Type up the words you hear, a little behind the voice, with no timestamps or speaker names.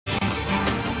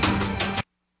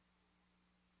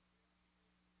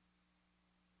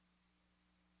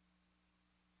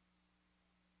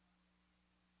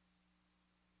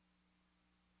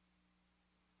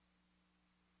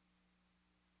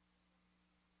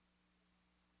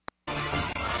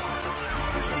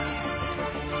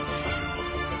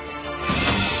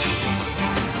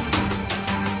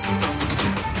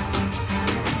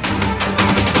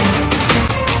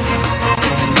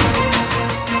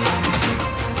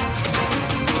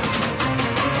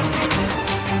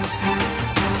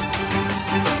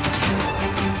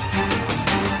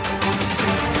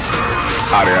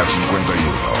Área 51.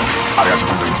 Área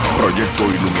 51. Proyecto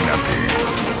Illuminati.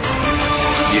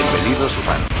 Bienvenidos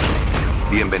humanos.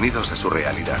 Bienvenidos a su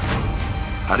realidad.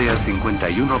 Área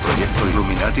 51 Proyecto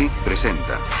Illuminati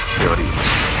presenta teorías,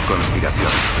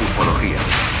 conspiración, ufología,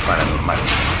 paranormal,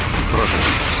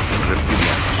 prótesis,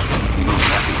 reptilianos,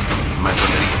 Illuminati,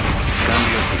 masonería,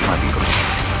 cambios climáticos,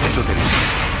 esoterismo,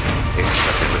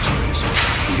 extraterrestres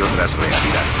y otras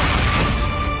realidades.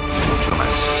 Y mucho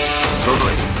más. Todo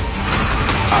ello.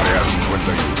 Área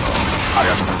 51.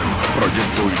 Área 51.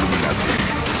 Proyecto Illuminati.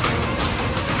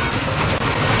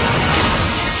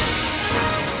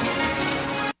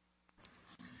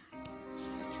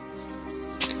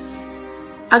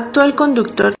 Actual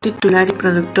conductor titular y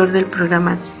productor del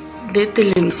programa de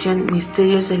televisión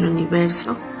Misterios del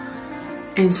Universo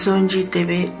en Sonji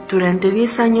TV, durante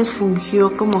 10 años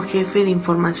fungió como jefe de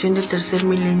información de Tercer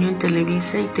Milenio en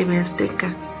Televisa y TV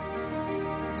Azteca,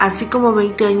 así como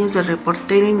 20 años de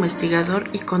reportero, investigador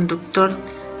y conductor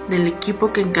del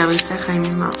equipo que encabeza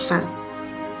Jaime Maussan.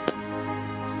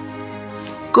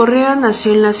 Correa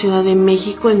nació en la Ciudad de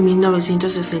México en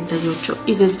 1968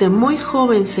 y desde muy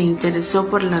joven se interesó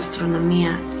por la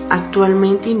astronomía.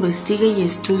 Actualmente investiga y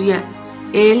estudia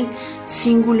el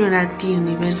Singularity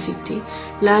University,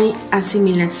 la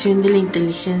asimilación de la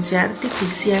inteligencia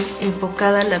artificial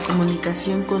enfocada a la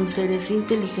comunicación con seres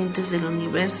inteligentes del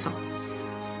universo,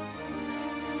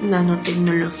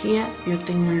 nanotecnología,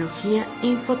 biotecnología,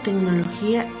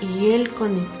 infotecnología, y él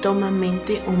conectó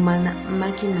mente humana,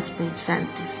 máquinas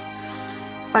pensantes.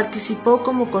 Participó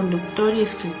como conductor y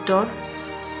escritor.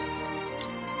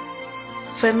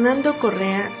 Fernando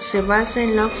Correa se basa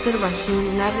en la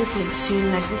observación, la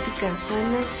reflexión, la crítica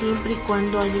sana, siempre y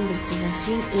cuando haya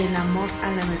investigación y el amor a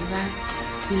la verdad,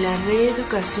 y la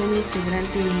reeducación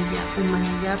integral de ella,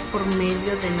 humanidad por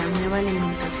medio de la nueva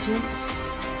alimentación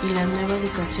y la nueva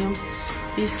educación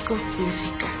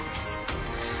psicofísica.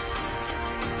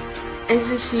 Es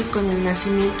decir, con el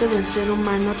nacimiento del ser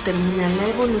humano termina la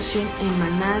evolución en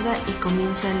manada y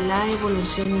comienza la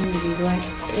evolución individual.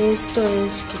 Esto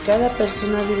es que cada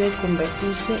persona debe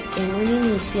convertirse en un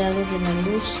iniciado de la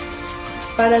luz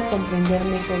para comprender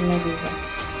mejor la vida,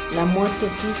 la muerte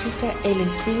física, el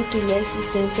espíritu y la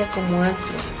existencia como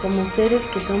astros, como seres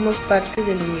que somos parte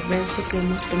del universo, que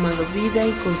hemos tomado vida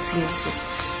y conciencia.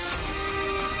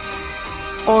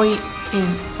 Hoy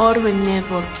en Orbe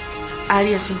Network,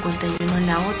 Área 51,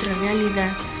 la otra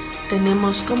realidad,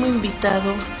 tenemos como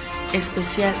invitado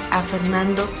especial a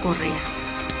Fernando Correa.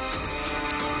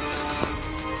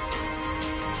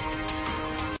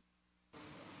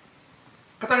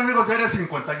 ¿Qué tal, amigos de Área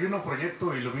 51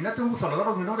 Proyecto Illuminati? Un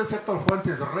saludo, mi nombre es Héctor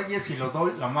Fuentes Reyes y les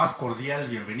doy la más cordial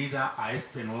bienvenida a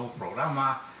este nuevo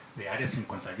programa de Área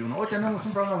 51. Hoy tenemos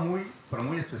un programa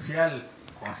muy especial,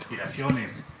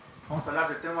 conspiraciones. Vamos a hablar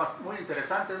de temas muy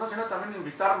interesantes, no sino también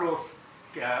invitarlos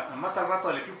que más al rato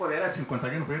al equipo de Área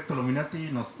 51 Proyecto Illuminati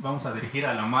nos vamos a dirigir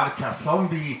a la marcha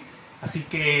zombie. Así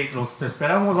que los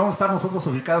esperamos, vamos a estar nosotros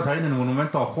ubicados ahí en el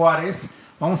Monumento a Juárez.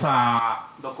 Vamos a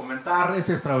documentar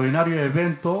este extraordinario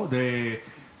evento de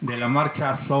la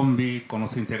marcha zombie con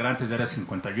los integrantes de Área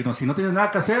 51. Si no tienes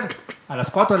nada que hacer, a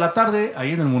las 4 de la tarde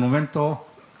ahí en el Monumento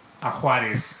a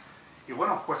Juárez. Y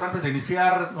bueno, pues antes de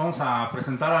iniciar vamos a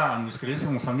presentar a mis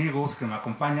queridísimos amigos que me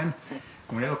acompañan,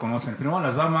 como ya lo conocen. Primero a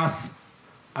las damas,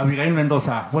 Abigail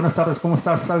Mendoza. Buenas tardes, ¿cómo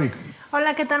estás, Abi?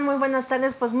 Hola, ¿qué tal? Muy buenas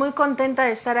tardes. Pues muy contenta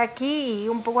de estar aquí y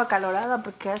un poco acalorada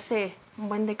porque hace un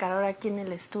buen de calor aquí en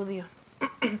el estudio.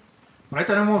 Por ahí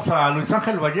tenemos a Luis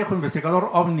Ángel Vallejo, investigador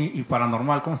ovni y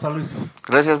paranormal. ¿Cómo está, Luis?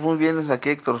 Gracias, muy bien, aquí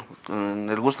Héctor, con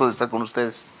el gusto de estar con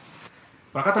ustedes.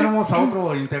 Por acá tenemos a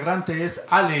otro integrante, es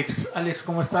Alex. Alex,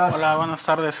 ¿cómo estás? Hola, buenas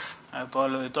tardes a todo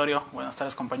el auditorio. Buenas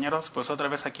tardes, compañeros. Pues otra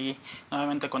vez aquí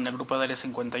nuevamente con el grupo de Área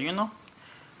 51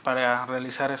 para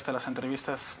realizar las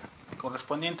entrevistas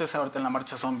correspondientes ahorita en la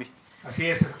marcha zombie. Así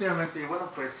es, efectivamente. Y bueno,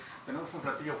 pues tenemos un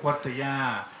platillo fuerte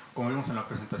ya, como vimos en la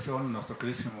presentación, nuestro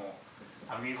queridísimo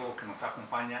amigo que nos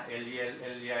acompaña. Él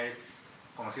ya es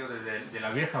conocido desde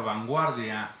la vieja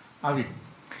vanguardia. Avi.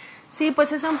 Sí,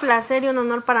 pues es un placer y un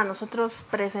honor para nosotros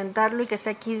presentarlo y que esté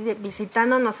aquí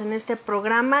visitándonos en este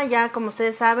programa. Ya como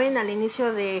ustedes saben, al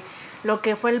inicio de lo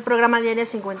que fue el programa de Área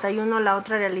 51, La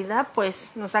Otra Realidad, pues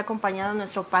nos ha acompañado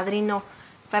nuestro padrino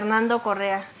Fernando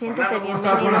Correa. Siéntete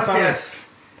bienvenido. Gracias.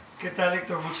 ¿Qué tal,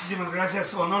 Héctor? Muchísimas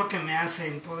gracias. Honor que me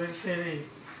hacen poder ser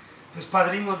pues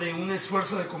padrino de un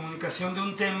esfuerzo de comunicación de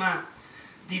un tema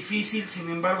difícil, sin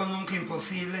embargo nunca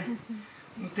imposible.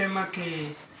 Un tema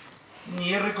que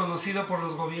ni es reconocido por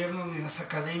los gobiernos ni las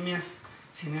academias,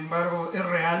 sin embargo es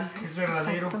real, es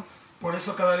verdadero. Exacto. Por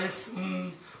eso cada vez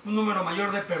un número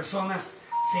mayor de personas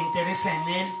se interesa en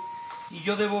él y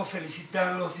yo debo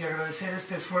felicitarlos y agradecer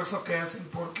este esfuerzo que hacen,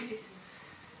 porque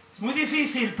es muy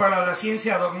difícil para la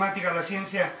ciencia dogmática. La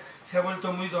ciencia se ha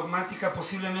vuelto muy dogmática,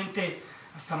 posiblemente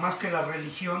hasta más que las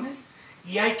religiones,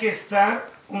 y hay que estar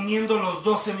uniendo los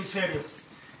dos hemisferios,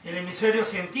 el hemisferio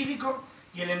científico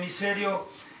y el hemisferio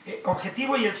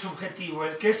objetivo y el subjetivo,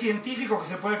 el que es científico, que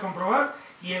se puede comprobar,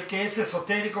 y el que es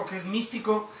esotérico, que es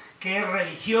místico, que es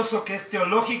religioso, que es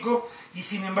teológico, y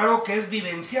sin embargo que es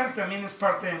vivencial, también es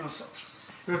parte de nosotros.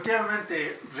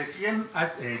 Efectivamente, recién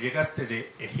llegaste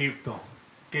de Egipto.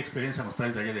 ¿Qué experiencia nos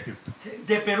traes de allá de Egipto?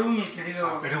 De Perú, mi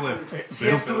querido. Perú, sí,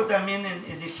 estuve también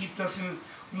en Egipto hace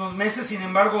unos meses, sin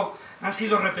embargo, han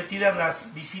sido repetidas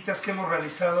las visitas que hemos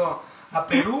realizado a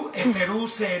Perú. En Perú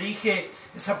se erige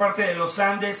esa parte de los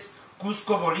Andes,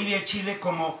 Cusco, Bolivia y Chile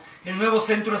como el nuevo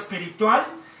centro espiritual,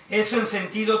 eso en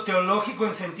sentido teológico,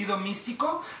 en sentido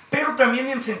místico, pero también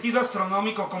en sentido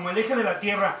astronómico, como el eje de la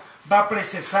Tierra va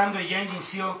precesando y ya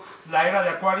inició la era de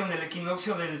Acuario en el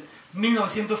equinoccio del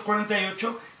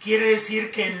 1948, quiere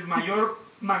decir que el mayor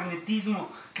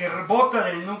magnetismo que rebota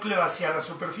del núcleo hacia la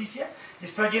superficie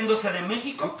está yéndose de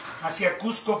México hacia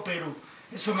Cusco, Perú.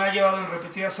 Eso me ha llevado en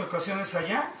repetidas ocasiones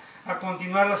allá a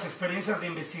continuar las experiencias de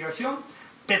investigación,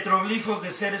 petroglifos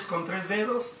de seres con 3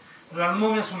 dedos, las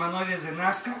momias humanoides de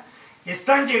Nazca.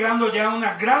 Están llegando ya a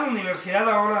una gran universidad,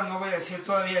 ahora no voy a decir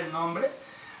todavía el nombre,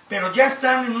 pero ya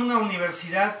están en una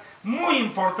universidad muy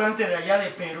importante de allá de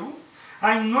Perú.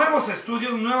 Hay nuevos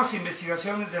estudios, nuevas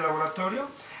investigaciones de laboratorio.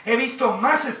 He visto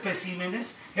más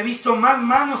especímenes, he visto más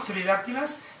manos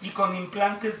tridáctilas y con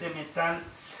implantes de metal.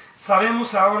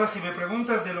 Sabemos ahora, si me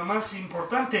preguntas de lo más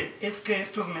importante, es que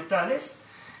estos metales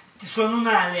son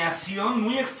una aleación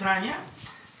muy extraña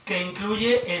que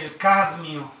incluye el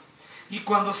cadmio. Y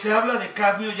cuando se habla de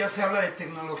cadmio ya se habla de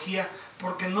tecnología,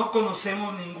 porque no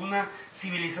conocemos ninguna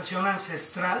civilización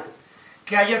ancestral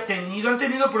que haya tenido, han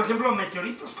tenido por ejemplo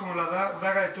meteoritos como la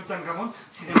daga de Tutankamón,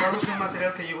 sin embargo es un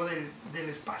material que llegó del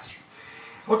espacio.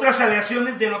 Otras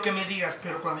aleaciones de lo que me digas,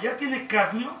 pero cuando ya tiene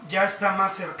cadmio ya está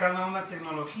más cercano a una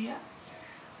tecnología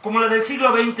como la del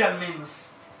siglo XX al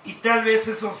menos, y tal vez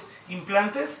esos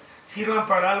implantes sirvan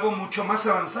para algo mucho más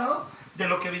avanzado de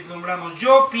lo que vislumbramos.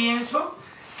 Yo pienso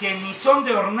que ni son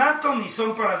de ornato, ni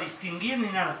son para distinguir, ni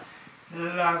nada.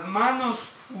 Las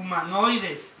manos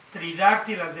humanoides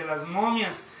tridáctilas de las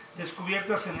momias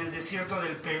descubiertas en el desierto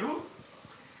del Perú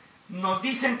nos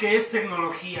dicen que es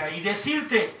tecnología. Y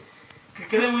decirte, que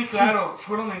quede muy claro,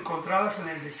 fueron encontradas en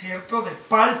el desierto de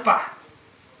Palpa.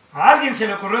 A alguien se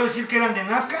le ocurrió decir que eran de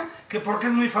Nazca, que porque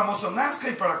es muy famoso Nazca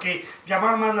y para que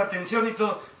llamar más la atención y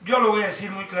todo. Yo lo voy a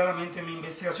decir muy claramente, mi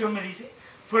investigación me dice,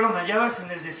 fueron halladas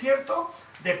en el desierto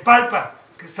de Palpa,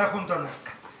 que está junto a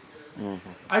Nazca.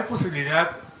 ¿Hay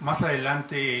posibilidad más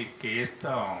adelante que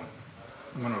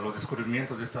los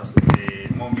descubrimientos de estas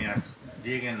momias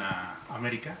lleguen a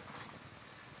América?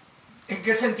 ¿En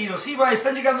qué sentido? Sí,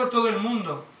 están llegando a todo el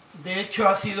mundo. De hecho,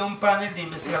 ha sido un panel de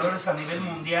investigadores a nivel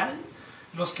mundial,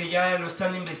 los que ya lo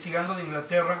están investigando, de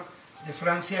Inglaterra, de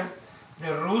Francia,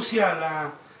 de Rusia,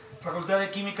 la Facultad de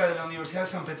Química de la Universidad de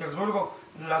San Petersburgo,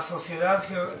 la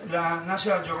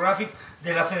National Geographic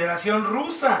de la Federación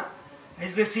Rusa.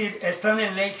 Es decir, están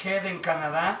en Lakehead en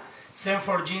Canadá,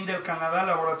 Sen4Gene del Canadá,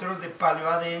 laboratorios de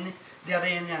paleo-ADN, de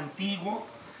ADN antiguo.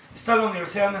 Está la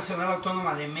Universidad Nacional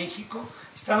Autónoma de México.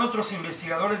 Están otros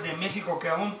investigadores de México que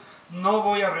aún no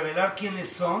voy a revelar quiénes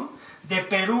son. De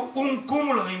Perú, un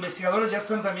cúmulo de investigadores ya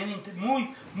están también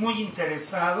muy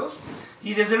interesados.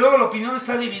 Y desde luego la opinión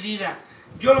está dividida.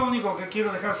 Yo lo único que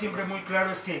quiero dejar siempre muy claro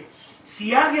es que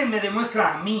si alguien me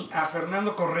demuestra a mí, a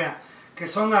Fernando Correa, que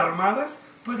son armadas,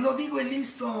 pues lo digo y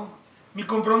listo. Mi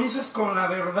compromiso es con la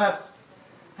verdad.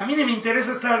 A mí ni me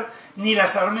interesa estar, ni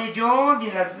las armé yo, ni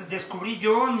las descubrí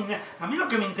yo, ni nada. A mí lo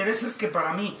que me interesa es que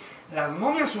para mí las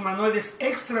momias humanoides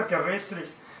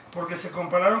extraterrestres, porque se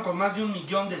compararon con más de 1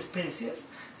 millón de especies,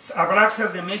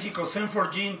 Abraxas de México,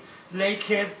 Sen4Gene,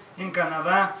 Lakehead en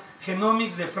Canadá,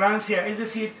 Genomics de Francia, es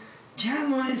decir, ya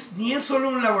no es, ni es solo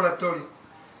un laboratorio,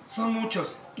 son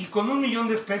muchos, y con 1 millón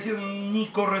de especies ni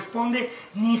corresponde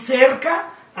ni cerca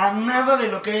a nada de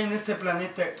lo que hay en este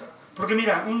planeta, Héctor. Porque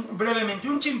mira, brevemente,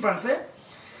 un chimpancé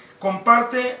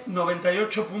comparte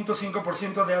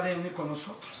 98.5% de ADN con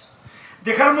nosotros.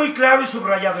 Dejar muy claro y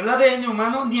subrayado, el ADN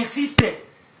humano ni existe,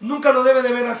 nunca lo debe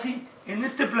de ver así. En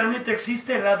este planeta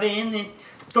existe el ADN,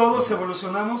 todos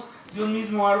evolucionamos de un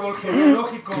mismo árbol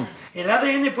genealógico. El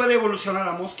ADN puede evolucionar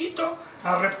a mosquito,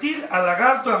 a reptil, a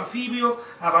lagarto, a anfibio,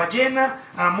 a ballena,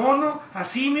 a mono, a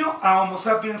simio, a Homo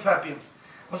sapiens sapiens.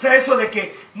 O sea, eso de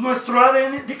que nuestro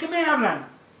ADN, ¿de qué me hablan?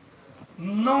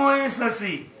 No es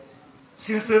así.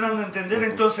 ¿Sí me estoy dando a entender?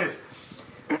 Entonces,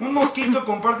 Un mosquito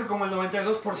comparte como el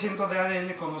 92% de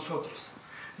ADN con nosotros.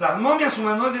 Las momias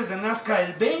humanoides de Nazca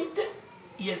el 20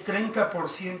 y el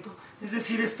 30%. Es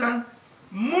decir, están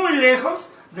muy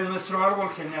lejos de nuestro árbol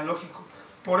genealógico.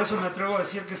 Por eso me atrevo a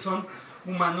decir que son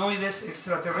humanoides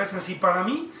extraterrestres. Y para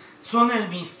mí son el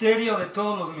misterio de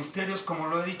todos los misterios, como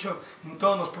lo he dicho en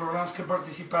todos los programas que he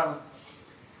participado.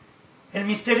 El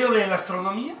misterio de la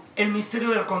astronomía, el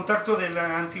misterio del contacto de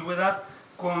la antigüedad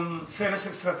con seres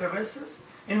extraterrestres,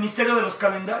 el misterio de los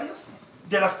calendarios,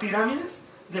 de las pirámides,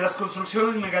 de las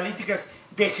construcciones megalíticas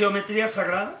de geometría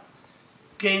sagrada,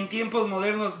 que en tiempos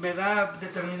modernos me da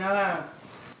determinada,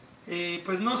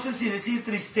 pues no sé si decir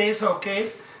tristeza o qué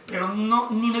es, pero no,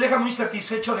 ni me deja muy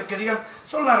satisfecho de que digan,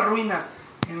 son las ruinas.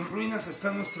 En ruinas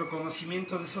está nuestro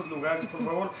conocimiento de esos lugares, por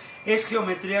favor. Es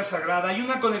geometría sagrada. Hay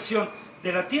una conexión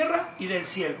de la tierra y del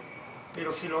cielo.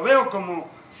 Pero si lo veo como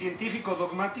científico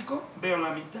dogmático, veo la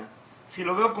mitad. Si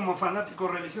lo veo como fanático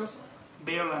religioso,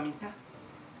 veo la mitad.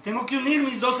 Tengo que unir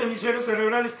mis dos hemisferios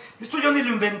cerebrales. Esto yo ni lo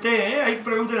inventé, ¿eh? Ahí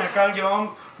pregúntenle a Carl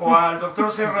Jung, o al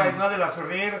doctor Serra de la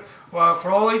Ferrer, o a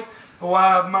Freud, o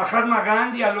a Mahatma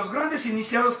Gandhi, a los grandes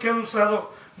iniciados que han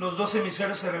usado los dos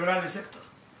hemisferios cerebrales, Héctor.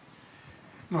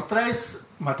 Nos traes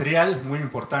material muy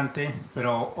importante,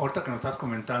 pero ahorita que nos estás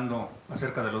comentando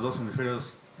acerca de los dos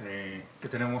hemisferios que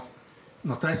tenemos,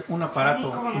 nos traes un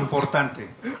aparato importante.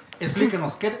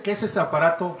 Explíquenos, ¿qué es este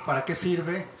aparato? ¿Para qué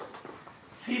sirve?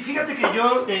 Sí, fíjate que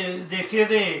yo dejé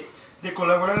de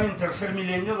colaborar en Tercer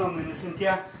Milenio, donde me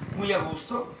sentía muy a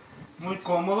gusto, muy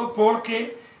cómodo,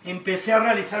 porque empecé a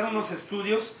realizar unos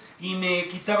estudios y me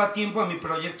quitaba tiempo a mi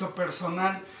proyecto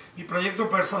personal. Mi proyecto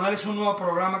personal es un nuevo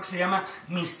programa que se llama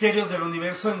Misterios del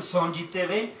Universo en Sonji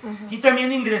TV. Y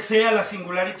también ingresé a la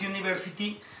Singularity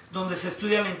University, donde se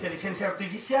estudia la inteligencia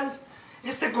artificial.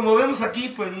 Como vemos aquí,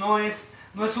 pues no es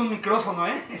un micrófono,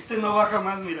 ¿eh? No baja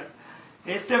más, mira.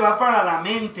 Va para la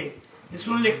mente. Es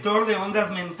un lector de ondas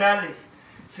mentales.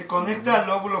 Se conecta al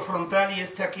lóbulo frontal y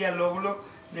aquí al lóbulo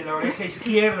de la oreja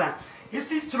izquierda.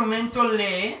 Este instrumento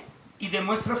lee y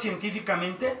demuestra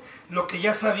científicamente lo que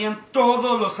ya sabían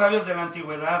todos los sabios de la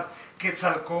antigüedad.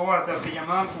 Quetzalcóatl, al que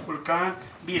llamaban Kukulcán,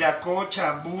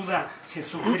 Viracocha, Buda,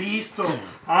 Jesucristo,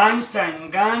 Einstein,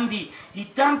 Gandhi y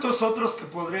tantos otros que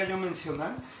podría yo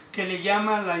mencionar, que le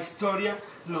llaman la historia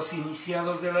los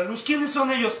iniciados de la luz. ¿Quiénes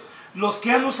son ellos? Los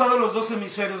que han usado los dos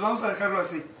hemisferios, vamos a dejarlo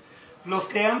así. Los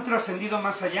que han trascendido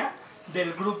más allá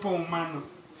del grupo humano.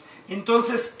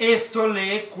 Entonces, esto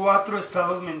lee 4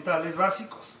 estados mentales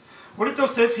básicos. Ahorita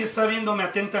usted, si está viéndome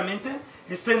atentamente,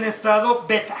 está en estado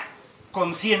beta,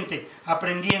 consciente,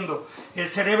 aprendiendo. El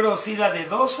cerebro oscila de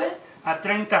 12 a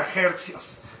 30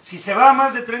 hercios. Si se va a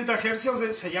más de 30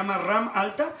 hercios, se llama RAM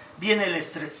alta, viene el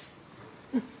estrés.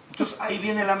 Entonces, ahí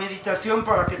viene la meditación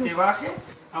para que te baje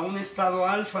a un estado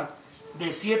alfa de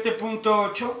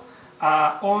 7.8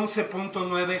 a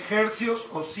 11.9 hercios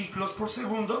o ciclos por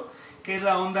segundo, que es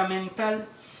la onda mental.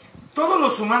 Todos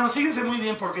los humanos, fíjense muy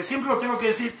bien, porque siempre lo tengo que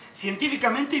decir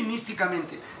científicamente y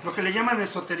místicamente, lo que le llaman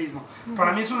esoterismo.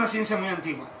 Para mí es una ciencia muy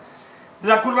antigua.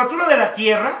 La curvatura de la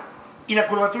Tierra y la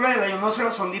curvatura de la ionosfera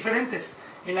son diferentes.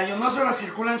 En la ionosfera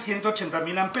circulan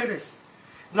 180.000 amperes.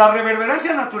 La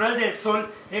reverberancia natural del Sol,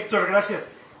 Héctor,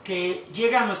 gracias, que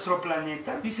llega a nuestro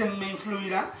planeta, dicen, ¿me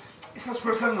influirá? Esas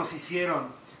fuerzas nos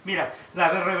hicieron. Mira, la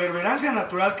reverberancia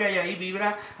natural que hay ahí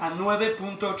vibra a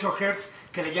 9.8 Hz,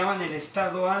 que le llaman el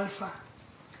estado alfa.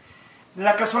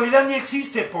 La casualidad ni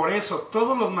existe, por eso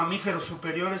todos los mamíferos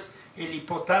superiores, el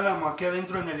hipotálamo aquí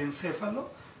adentro en el encéfalo,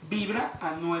 vibra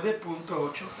a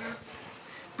 9.8 Hz.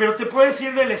 Pero te puedes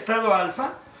ir del estado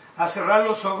alfa a cerrar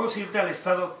los ojos e irte al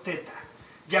estado teta,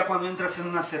 ya cuando entras en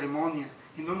una ceremonia,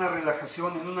 en una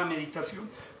relajación, en una meditación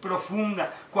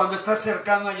profunda, cuando estás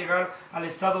cercano a llegar al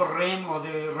estado REM o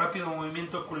de rápido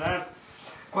movimiento ocular,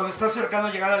 cuando estás cercano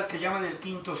a llegar al que llaman el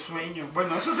quinto sueño.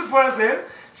 Bueno, eso se puede hacer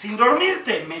sin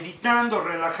dormirte, meditando,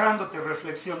 relajándote,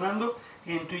 reflexionando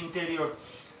en tu interior.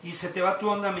 Y se te va tu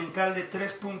onda mental de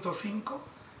 3.5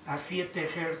 a 7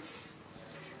 Hz.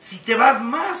 Si te vas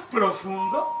más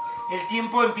profundo, el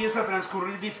tiempo empieza a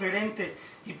transcurrir diferente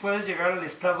y puedes llegar al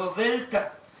estado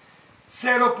delta.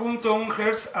 0.1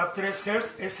 Hz a 3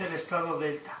 Hz es el estado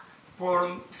delta.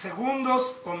 Por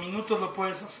segundos o minutos lo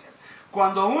puedes hacer.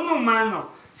 Cuando un humano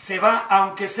se va,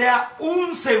 aunque sea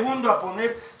un segundo, a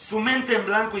poner su mente en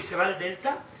blanco y se va al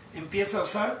delta, empieza a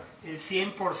usar el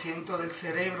 100% del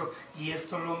cerebro, y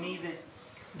esto lo mide.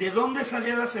 ¿De dónde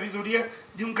salía la sabiduría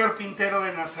de un carpintero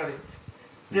de Nazaret?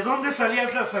 ¿De dónde salía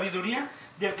la sabiduría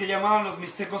del que llamaban los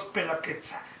mixtecos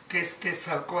Pelaquetza, que es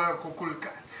Quetzalcóatl?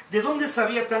 ¿De dónde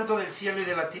sabía tanto del cielo y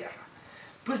de la tierra?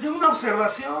 Pues de una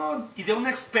observación y de una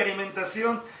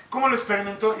experimentación ¿Cómo lo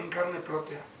experimentó? En carne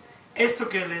propia. Esto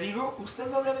que le digo, usted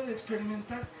lo debe de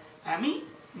experimentar. A mí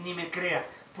ni me crea,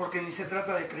 porque ni se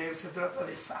trata de creer, se trata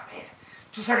de saber.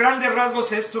 Entonces, a grandes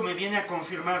rasgos, esto me viene a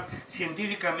confirmar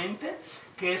científicamente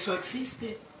que eso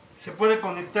existe. Se puede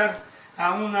conectar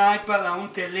a un iPad, a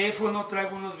un teléfono,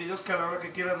 traigo unos videos que a la hora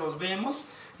que quieras los vemos,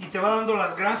 y te va dando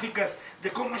las gráficas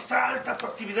de cómo está alta tu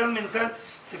actividad mental.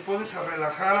 Te pones a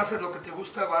relajar, haces lo que te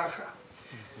gusta, baja.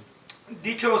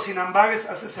 Dicho sin ambages,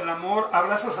 haces el amor,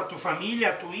 abrazas a tu familia,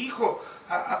 a tu hijo,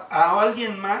 a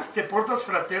alguien más, te portas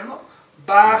fraterno,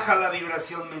 baja la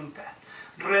vibración mental.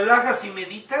 Relajas y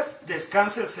meditas,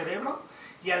 descansa el cerebro,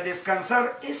 y al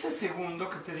descansar ese segundo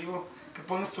que te digo, que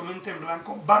pones tu mente en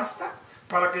blanco, basta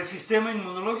para que el sistema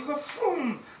inmunológico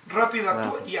 ¡fum!, rápido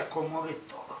actúe y acomode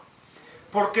todo.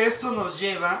 Porque esto nos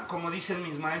lleva, como dicen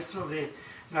mis maestros de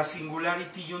la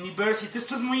Singularity University,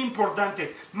 esto es muy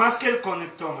importante, más que el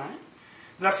conectoma, ¿eh?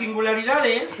 La singularidad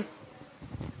es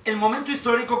el momento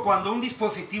histórico cuando un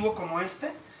dispositivo como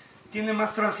este tiene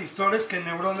más transistores que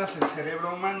neuronas en el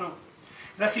cerebro humano.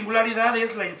 La singularidad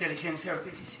es la inteligencia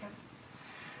artificial.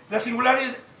 La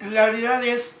singularidad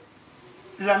es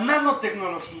la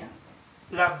nanotecnología,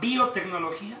 la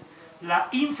biotecnología, la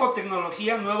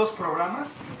infotecnología, nuevos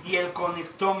programas, y el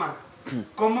conectoma.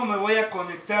 ¿Cómo me voy a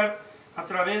conectar a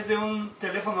través de un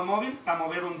teléfono móvil a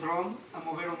mover un dron, a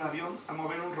mover un avión, a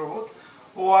mover un robot?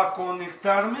 O a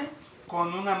conectarme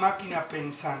con una máquina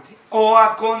pensante, o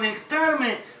a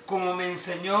conectarme, como me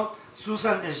enseñó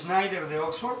Susan Schneider de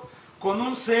Oxford, con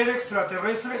un ser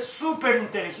extraterrestre súper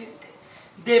inteligente,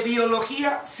 de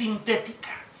biología sintética.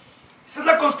 Esa es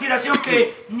la conspiración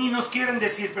que ni nos quieren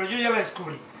decir, pero yo ya la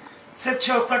descubrí. Seth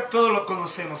Shostak, todos lo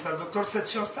conocemos, al doctor Seth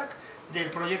Shostak, del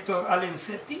proyecto Allen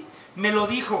SETI, me lo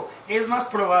dijo. Es más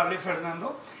probable,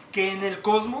 Fernando, que en el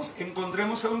cosmos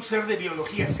encontremos a un ser de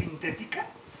biología sintética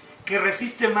que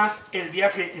resiste más el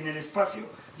viaje en el espacio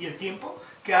y el tiempo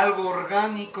que algo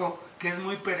orgánico que es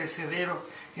muy perecedero.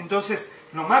 Entonces,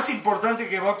 lo más importante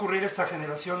que va a ocurrir esta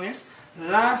generación es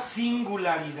la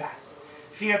singularidad.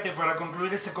 Fíjate, para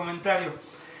concluir este comentario,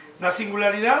 la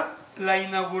singularidad la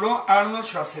inauguró Arnold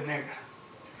Schwarzenegger.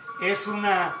 Es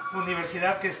una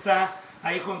universidad que está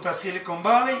ahí junto a Silicon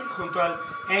Valley, junto al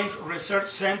Ames Research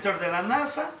Center de la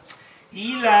NASA,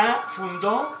 y la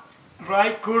fundó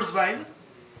Ray Kurzweil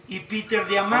y Peter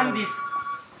Diamandis.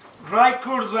 Ray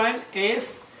Kurzweil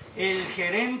es el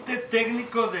gerente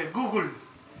técnico de Google,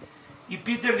 y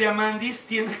Peter Diamandis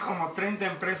tiene como 30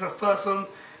 empresas, todas son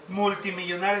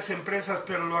multimillonarias empresas,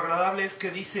 pero lo agradable es que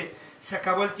dice: se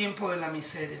acabó el tiempo de la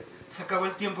miseria, se acabó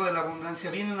el tiempo de la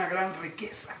abundancia, viene una gran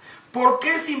riqueza. ¿Por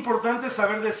qué es importante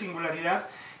saber de singularidad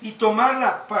y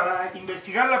tomarla para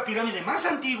investigar la pirámide más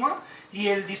antigua y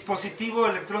el dispositivo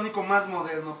electrónico más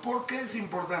moderno? ¿Por qué es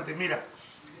importante? Mira,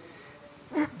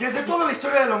 desde toda la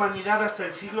historia de la humanidad hasta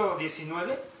el siglo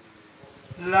XIX,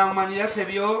 la humanidad se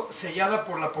vio sellada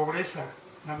por la pobreza,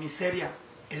 la miseria,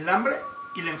 el hambre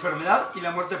y la enfermedad y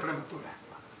la muerte prematura.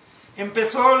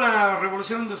 Empezó la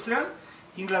revolución industrial,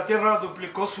 Inglaterra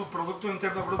duplicó su Producto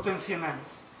Interno Bruto en 100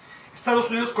 años. Estados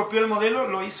Unidos copió el modelo,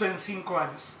 lo hizo en 5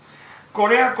 años.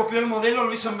 Corea copió el modelo,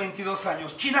 lo hizo en 22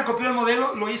 años. China copió el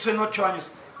modelo, lo hizo en 8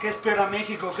 años. ¿Qué espera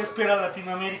México? ¿Qué espera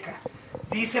Latinoamérica?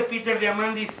 Dice Peter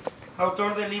Diamandis,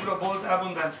 autor del libro Bold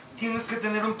Abundance, tienes que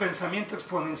tener un pensamiento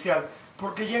exponencial,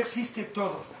 porque ya existe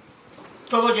todo.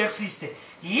 Todo ya existe.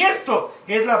 Y esto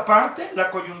es la parte,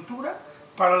 la coyuntura,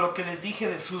 para lo que les dije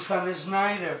de Susan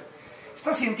Schneider.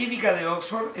 Esta científica de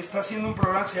Oxford está haciendo un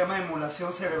programa que se llama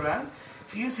emulación cerebral.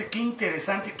 Fíjense qué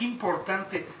interesante, qué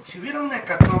importante. Si hubiera una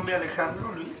hecatombe,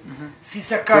 Alejandro, Luis, si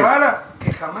se acabara,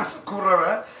 que jamás ocurra,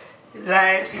 ¿verdad?,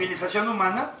 la civilización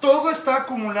humana, todo está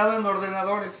acumulado en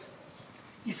ordenadores.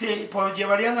 Y se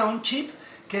llevarían a un chip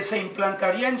que se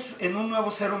implantaría en un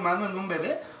nuevo ser humano, en un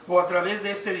bebé, o a través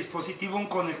de este dispositivo, un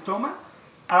conectoma,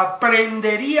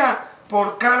 aprendería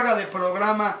por carga de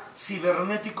programa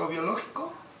cibernético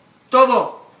biológico,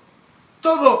 todo,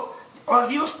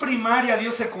 adiós primaria,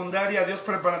 adiós secundaria, adiós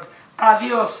preparatoria,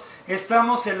 adiós,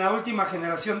 estamos en la última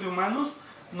generación de humanos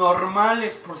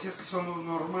normales, por si es que somos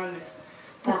normales,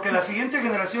 porque la siguiente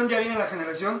generación ya viene la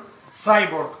generación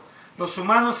cyborg, los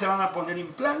humanos se van a poner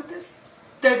implantes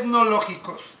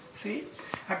tecnológicos, ¿sí?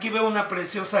 Aquí veo una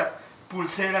preciosa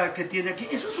pulsera que tiene aquí,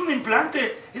 eso es un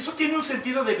implante, eso tiene un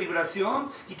sentido de vibración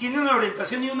y tiene una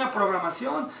orientación y una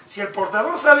programación. Si el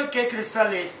portador sabe qué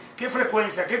cristal es, qué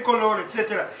frecuencia, qué color,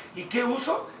 etcétera, y qué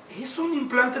uso, es un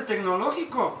implante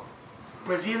tecnológico.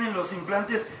 Pues vienen los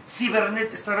implantes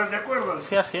cibernéticos, ¿estarás de acuerdo?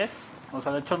 Sí, así es. O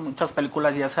sea, de hecho en muchas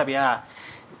películas ya se había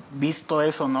visto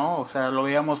eso, ¿no? O sea, lo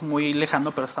veíamos muy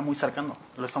lejano, pero está muy cercano.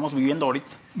 Lo estamos viviendo ahorita.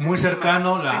 Muy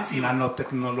cercano, la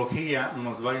nanotecnología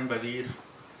nos va a invadir,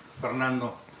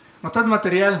 Fernando. No traes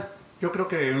material. Yo creo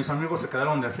que mis amigos se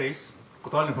quedaron de a 6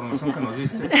 con toda la información que nos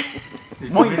diste.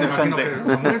 Muy Me imagino interesante.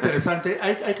 que muy interesante.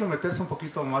 Hay que meterse un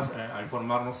poquito más a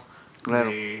informarnos Claro.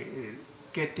 de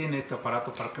qué tiene este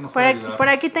aparato, para qué nos puede ayudar. Por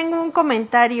aquí tengo un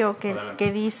comentario Adelante.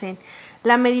 que dicen: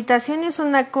 la meditación es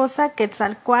una cosa que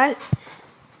Quetzalcóatl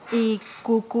y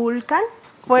Kukulkan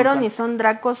fueron y son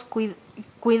dracos.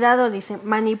 Cuidado, dice,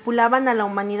 manipulaban a la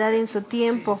humanidad en su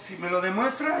tiempo. Si me lo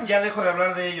demuestra, ya dejo de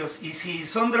hablar de ellos. Y si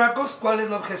son dracos, ¿cuál es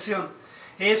la objeción?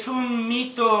 ¿Es un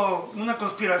mito, una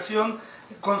conspiración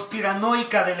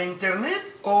conspiranoica de la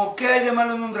internet? ¿O qué hay de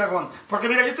malo en un dragón? Porque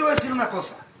mira, yo te voy a decir una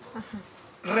cosa.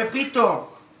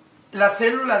 Repito, la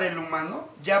célula del humano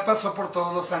ya pasó por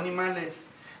todos los animales.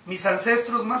 Mis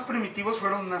ancestros más primitivos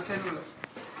fueron una célula,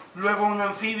 luego un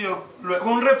anfibio, luego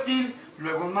un reptil,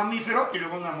 luego un mamífero y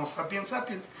luego un Homo sapiens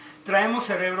sapiens. Traemos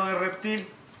cerebro de reptil.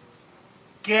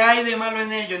 ¿Qué hay de malo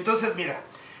en ello? Entonces, mira,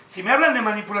 si me hablan de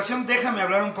manipulación, déjame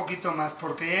hablar un poquito más,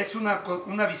 porque es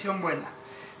una visión buena.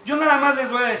 Yo nada más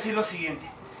les voy a decir lo siguiente.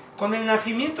 Con el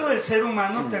nacimiento del ser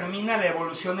humano termina la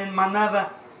evolución en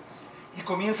manada y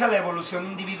comienza la evolución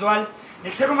individual.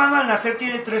 El ser humano al nacer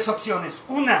tiene 3 opciones.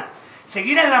 Una,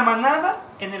 seguir en la manada,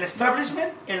 en el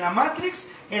establishment, en la matrix,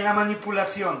 en la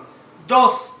manipulación.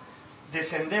 2,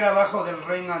 descender abajo del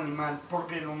reino animal,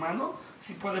 porque el humano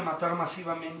sí puede matar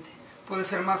masivamente, puede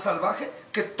ser más salvaje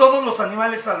que todos los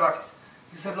animales salvajes.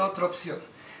 Esa es la otra opción.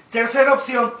 Tercera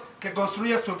opción, que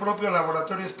construyas tu propio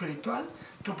laboratorio espiritual,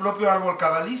 tu propio árbol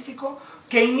cabalístico,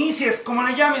 que inicies, como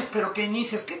le llames, pero que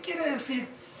inicies. ¿Qué quiere decir?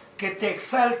 Que te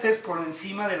exaltes por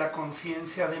encima de la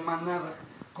conciencia de manada,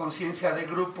 conciencia de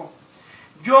grupo.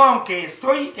 Yo, aunque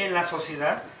estoy en la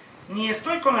sociedad, ni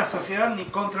estoy con la sociedad ni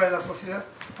contra de la sociedad.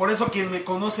 Por eso quien me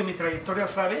conoce mi trayectoria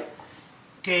sabe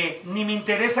que ni me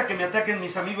interesa que me ataquen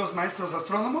mis amigos maestros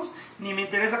astrónomos, ni me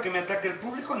interesa que me ataque el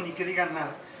público, ni que digan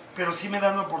nada. Pero sí me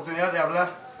dan la oportunidad de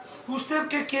hablar. ¿Usted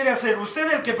qué quiere hacer?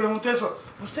 Usted el que preguntó eso,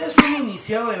 ¿usted es un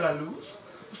iniciado de la luz?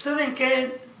 ¿Usted en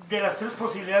qué de las 3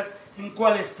 posibilidades, en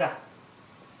cuál está?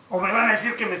 O me van a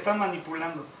decir que me están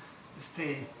manipulando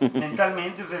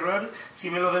mentalmente.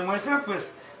 Si me lo demuestran,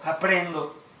 pues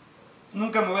aprendo.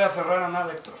 Nunca me voy a aferrar a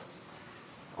nada, Héctor.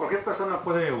 Cualquier persona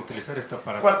puede utilizar este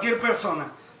aparato. Cualquier persona.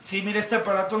 Sí, mira, este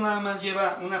aparato nada más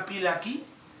lleva una pila aquí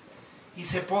y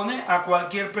se pone a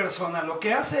cualquier persona. Lo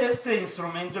que hace este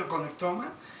instrumento, el conectoma,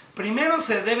 primero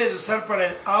se debe de usar para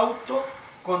el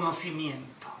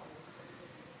autoconocimiento,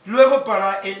 luego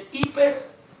para el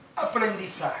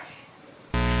hiperaprendizaje.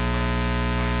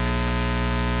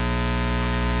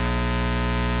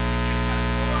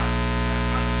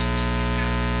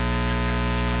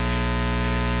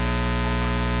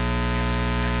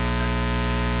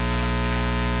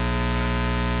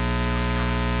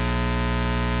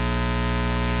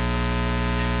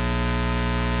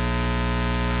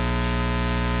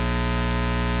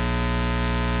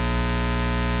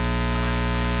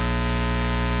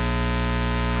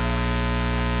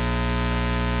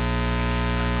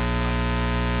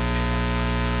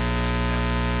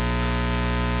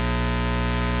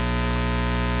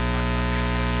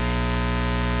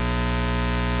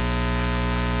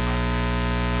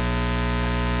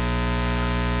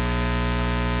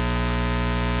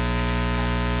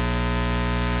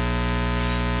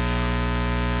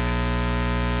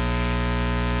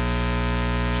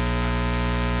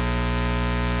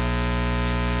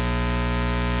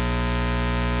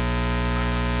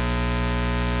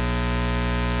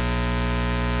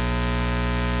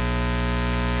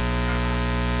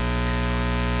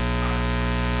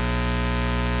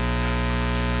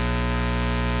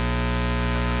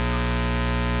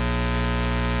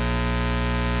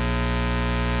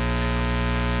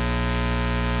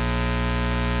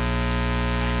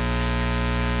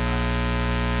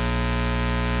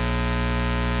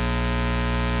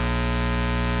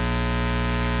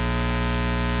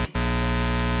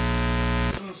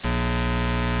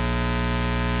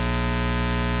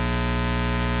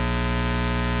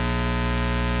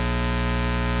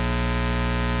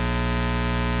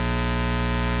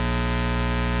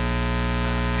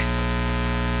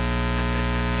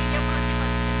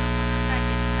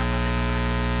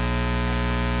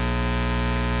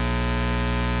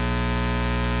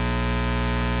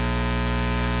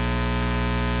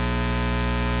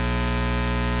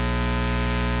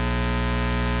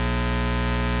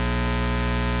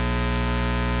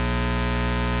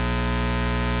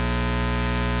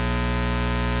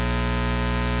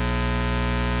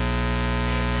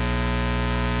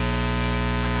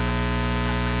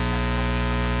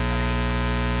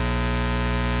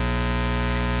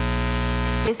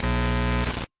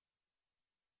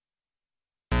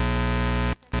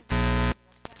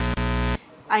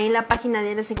 Ahí en la página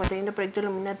de Área 51 Proyecto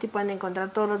Illuminati pueden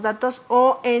encontrar todos los datos,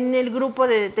 o en el grupo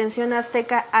de detención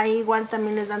azteca, ahí igual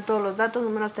también les dan todos los datos,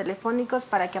 números telefónicos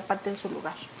para que aparten su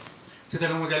lugar. ¿Sí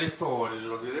tenemos ya listo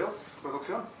los videos,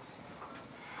 producción?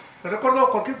 Les recuerdo,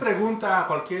 cualquier pregunta,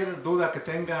 cualquier duda que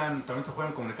tengan, también se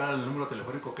pueden comunicar al número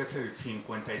telefónico que es el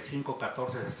 55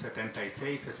 14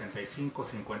 76 65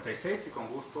 56 y con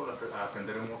gusto las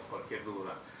atenderemos cualquier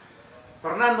duda.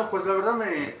 Fernando, pues la verdad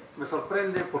me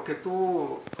sorprende porque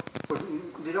tú, pues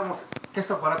digamos, que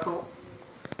este aparato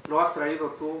lo has traído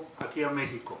tú aquí a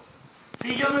México.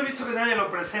 Sí, yo no he visto que nadie lo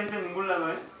presente en ningún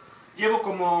lado, ¿eh? Llevo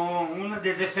como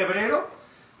desde febrero,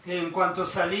 en cuanto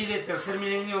salí de Tercer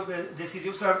Milenio, decidí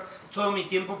usar todo mi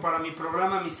tiempo para mi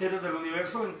programa Misterios del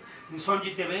Universo en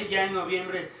Sonji TV. Ya en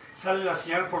noviembre sale la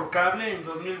señal por cable, en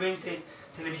 2020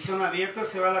 televisión abierta,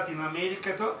 se va a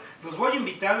Latinoamérica, todo. Los voy a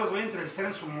invitar, los voy a entrevistar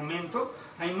en su momento.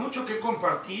 Hay mucho que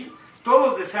compartir,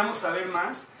 todos deseamos saber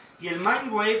más, y el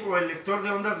Mindwave o el lector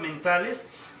de ondas mentales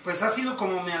pues ha sido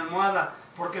como mi almohada,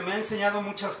 porque me ha enseñado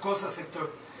muchas cosas,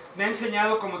 Héctor. Me ha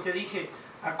enseñado, como te dije,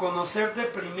 a conocerte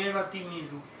primero a ti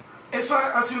mismo. Eso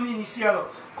hace un iniciado.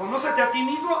 Conócete a ti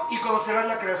mismo y conocerás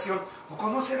la creación, o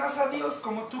conocerás a Dios,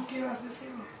 como tú quieras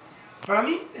decirlo. Para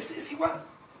mí es igual.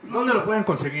 ¿Dónde lo pueden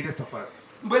conseguir esta parte?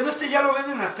 Bueno, ya lo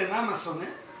venden hasta en Amazon,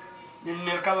 en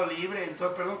Mercado Libre, en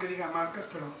todo, perdón que diga marcas,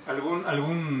 pero...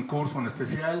 ¿Algún curso en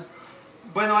especial?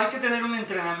 Bueno, hay que tener un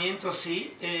entrenamiento,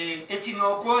 sí. Es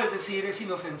inocuo, es decir, es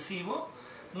inofensivo,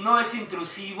 no es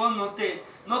intrusivo, no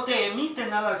te emite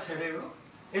nada al cerebro,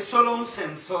 es solo un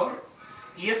sensor,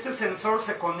 y este sensor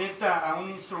se conecta a un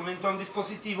instrumento, a un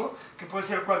dispositivo, que puede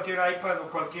ser cualquier iPad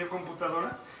o cualquier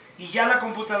computadora, y ya la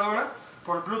computadora,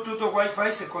 por Bluetooth o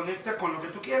Wi-Fi, se conecta con lo que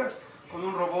tú quieras, con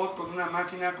un robot, con una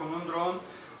máquina, con un dron,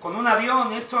 con un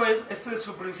avión. Esto es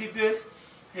su principio es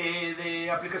de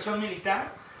aplicación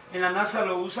militar. En la NASA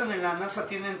lo usan, en la NASA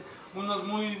tienen unos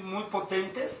muy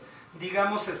potentes.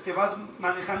 Digamos, vas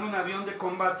manejando un avión de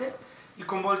combate y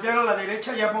con voltear a la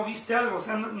derecha ya moviste algo, o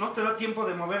sea, no te da tiempo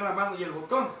de mover la mano y el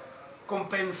botón. Con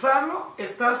pensarlo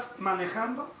estás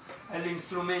manejando el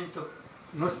instrumento.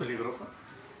 ¿No es peligroso?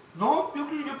 No, yo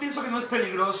pienso que no es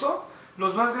peligroso.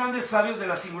 Los más grandes sabios de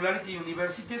la Singularity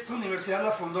University, esta universidad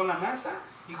la fundó la NASA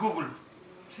y Google,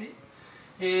 ¿sí?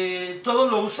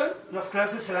 Todos lo usan, las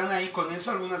clases se dan ahí con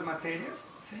eso, algunas materias,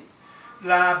 ¿sí?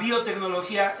 La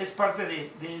biotecnología es parte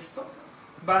de esto.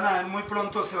 Muy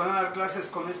pronto se van a dar clases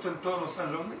con esto en todos los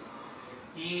salones.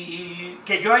 Y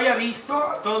que yo haya visto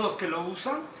a todos los que lo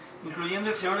usan, incluyendo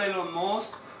el señor Elon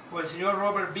Musk o el señor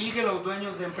Robert Beagle, los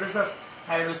dueños de empresas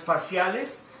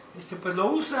aeroespaciales, pues lo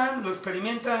usan, lo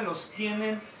experimentan, los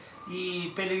tienen. Y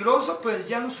peligroso, pues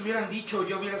ya nos hubieran dicho,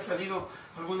 yo hubiera salido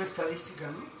alguna estadística,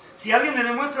 ¿no? Si alguien me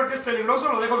demuestra que es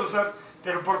peligroso, lo dejo de usar,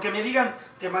 pero porque me digan,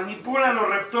 te manipulan los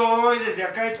reptoides de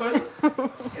acá y todo eso,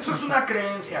 eso es una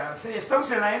creencia. ¿Sí? Estamos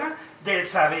en la era del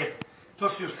saber.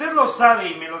 Entonces, si usted lo sabe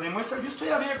y me lo demuestra, yo estoy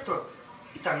abierto.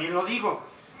 Y también lo digo,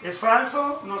 es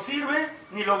falso, no sirve,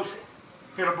 ni lo use.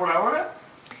 Pero por ahora,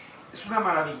 es una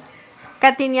maravilla.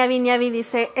 Katy Niavi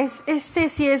dice, este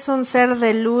sí es un ser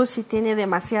de luz y tiene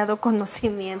demasiado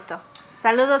conocimiento.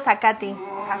 Saludos a Katy,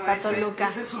 hasta Toluca.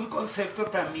 Ese es un concepto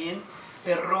también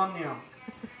erróneo.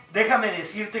 Déjame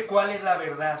decirte cuál es la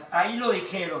verdad. Ahí lo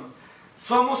dijeron.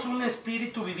 Somos un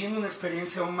espíritu viviendo una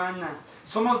experiencia humana.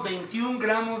 Somos 21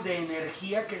 gramos de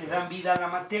energía que le dan vida a la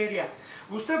materia.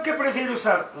 ¿Usted qué prefiere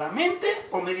usar? ¿La mente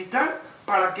o meditar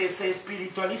para que se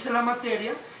espiritualice la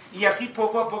materia y así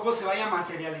poco a poco se vaya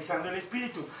materializando el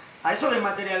espíritu? A eso de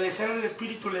materializar el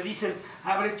espíritu le dicen,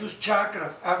 abre tus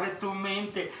chakras, abre tu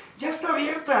mente. Ya está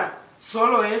abierta,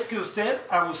 solo es que usted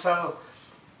ha abusado.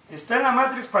 ¿Está en la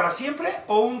Matrix para siempre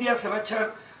o un día se va a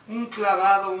echar un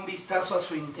clavado, un vistazo a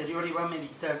su interior y va a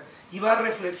meditar? Y va a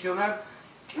reflexionar,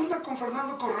 ¿qué onda con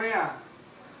Fernando Correa?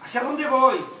 ¿Hacia dónde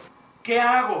voy? ¿Qué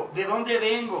hago? ¿De dónde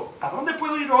vengo? ¿A dónde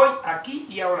puedo ir hoy? Aquí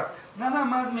y ahora. Nada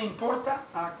más me importa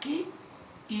aquí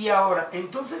y ahora.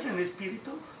 Entonces en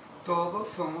espíritu todos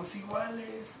somos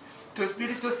iguales. Tu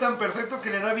espíritu es tan perfecto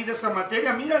que le da vida a esa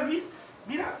materia. Mira, Luis,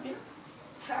 mira.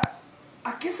 O sea,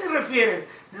 ¿a qué se refieren?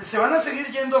 ¿Se van a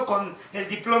seguir yendo con el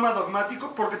diploma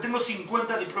dogmático? Porque tengo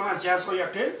 50 diplomas, ya soy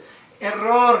aquel.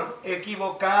 Error,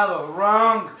 equivocado,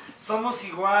 wrong. Somos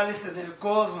iguales en el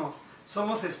cosmos.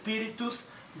 Somos espíritus,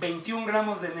 21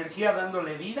 gramos de energía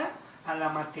dándole vida a la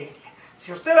materia.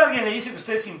 Si a usted alguien le dice que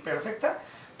usted es imperfecta,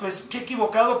 pues qué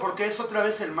equivocado, porque es otra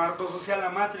vez el marco social,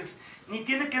 la Matrix. Ni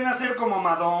tiene que nacer como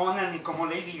Madonna, ni como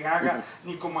Lady Gaga,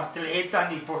 ni como atleta,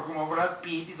 ni como Brad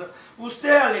Pitt. Y todo.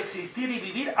 Usted al existir y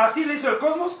vivir, así le hizo el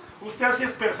cosmos, usted así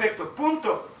es perfecto.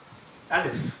 Punto.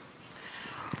 Alex.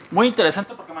 Muy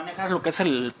interesante porque manejas lo que es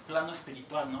el plano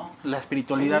espiritual, ¿no? La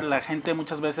espiritualidad, la gente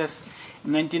muchas veces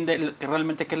no entiende que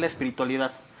realmente qué es la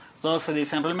espiritualidad. Todos se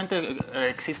dicen, ¿realmente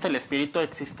existe el espíritu,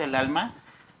 existe el alma?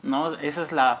 ¿No? Esa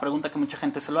es la pregunta que mucha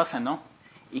gente se lo hace, ¿no?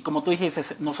 Y como tú dijiste,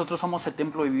 nosotros somos el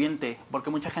templo viviente, porque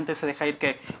mucha gente se deja ir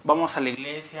que vamos a la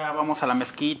iglesia, vamos a la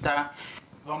mezquita,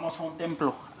 vamos a un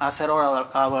templo a hacer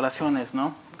adoraciones,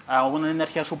 ¿no? A una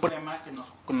energía suprema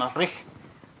que nos rige,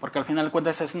 porque al final de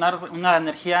cuentas es una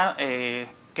energía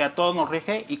que a todos nos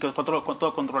rige y que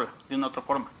todo controla de una otra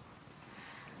forma.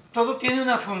 Todo tiene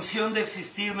una función de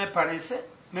existir, me parece.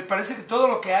 Me parece que todo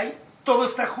lo que hay, todo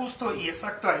está justo y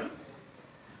exacto ahí.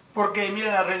 Porque,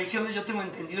 mira, las religiones yo tengo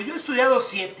entendido. Yo he estudiado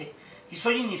 7 y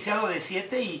soy iniciado de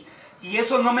 7 y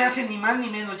eso no me hace ni más ni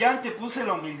menos. Ya antepuse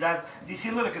la humildad,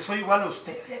 diciéndole que soy igual a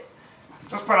usted.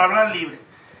 Entonces, para hablar libre.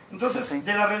 Entonces, sí.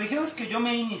 De las religiones que yo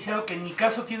me he iniciado, que en mi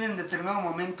caso tienen en determinado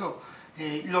momento,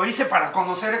 lo hice para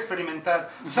conocer, experimentar.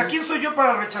 O sea, ¿quién soy yo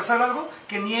para rechazar algo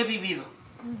que ni he vivido?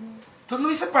 Entonces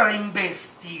lo hice para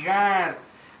investigar,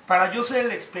 para yo ser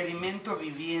el experimento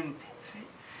viviente. ¿Sí?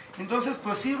 Entonces,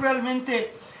 pues sí,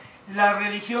 realmente las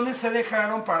religiones se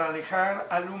dejaron para alejar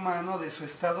al humano de su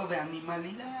estado de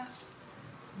animalidad.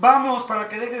 Vamos, para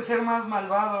que deje de ser más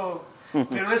malvado.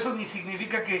 Pero eso ni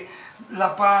significa que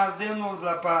la paz, denos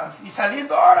la paz. Y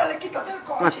saliendo, órale, quítate el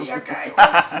coche y acá y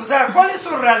tal. O sea, ¿cuál es su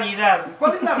realidad?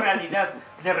 ¿Cuál es la realidad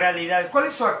de realidades? ¿Cuál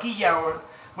es su aquí y ahora?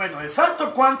 Bueno, el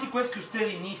salto cuántico es que usted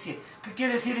inicie. ¿Qué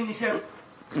quiere decir iniciar?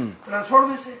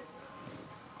 Transfórmese.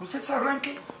 Usted se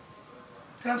arranque.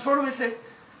 Transfórmese.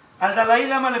 Al Dalai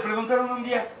Lama le preguntaron un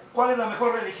día, ¿cuál es la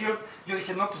mejor religión? Yo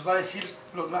dije, no, pues va a decir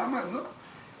los lamas, ¿no?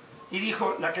 Y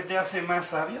dijo, la que te hace más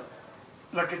sabio,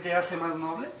 la que te hace más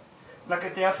noble, la que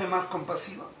te hace más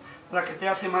compasivo, la que te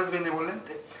hace más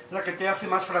benevolente, la que te hace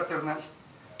más fraternal.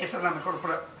 Esa es la mejor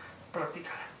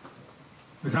práctica.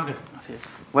 Luis Ángel. Así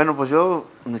es. Bueno, pues yo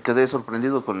me quedé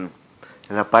sorprendido con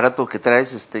el aparato que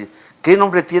traes. ¿Qué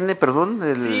nombre tiene, perdón?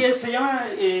 Sí, se llama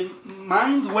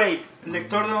Mindwave,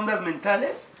 lector de ondas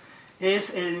mentales.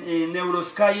 Es el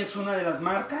Neurosky, es una de las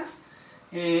marcas.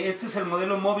 Este es el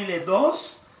modelo Mobile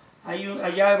 2.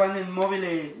 Allá van en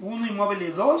Mobile 1 y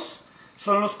Mobile 2.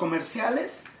 Son los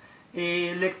comerciales.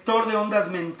 Lector de ondas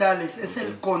mentales. Es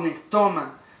el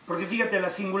conectoma. Porque fíjate, la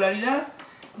singularidad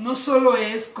no solo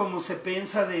es como se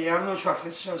piensa de Arnold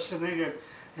Schwarzenegger,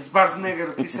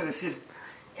 quise decir.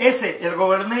 Ese, el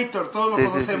Governator, todos lo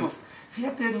conocemos. Sí.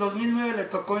 Fíjate, en 2009 le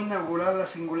tocó inaugurar la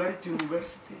Singularity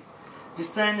University.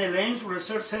 Está en el Ames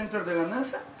Research Center de la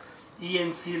NASA y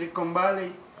en Silicon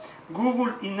Valley.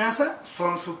 Google y NASA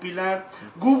son su pilar.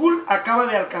 Google acaba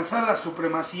de alcanzar la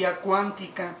supremacía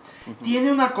cuántica.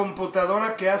 Tiene una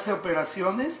computadora que hace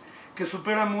operaciones que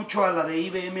supera mucho a la de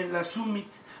IBM, la Summit.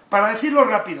 Para decirlo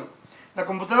rápido, la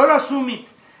computadora Summit,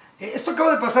 esto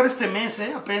acaba de pasar este mes,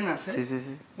 apenas.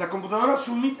 Sí. La computadora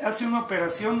Summit hace una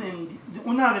operación,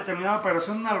 una determinada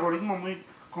operación, un algoritmo muy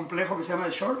complejo que se llama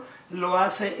el Short, lo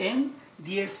hace en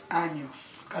 10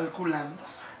 años, calculando.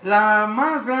 La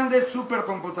más grande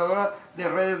supercomputadora de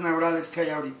redes neurales que hay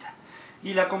ahorita.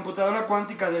 Y la computadora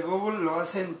cuántica de Google lo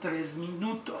hace en 3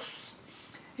 minutos.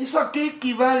 ¿Eso a qué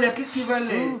equivale? ¿A qué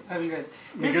equivale, Abigail?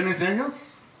 ¿Millones de años?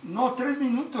 No, 3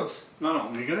 minutos. No,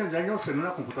 millones de años en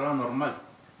una computadora normal.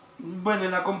 Bueno,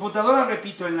 en la computadora,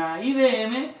 repito, en la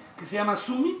IBM, que se llama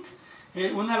Summit,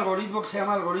 un algoritmo que se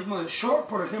llama algoritmo de Shor,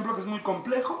 por ejemplo, que es muy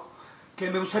complejo, que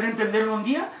me gustaría entenderlo un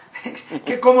día.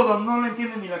 Qué cómodo, no lo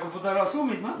entiende ni la computadora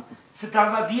Summit, ¿no? Se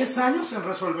tarda 10 años en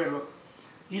resolverlo.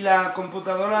 Y la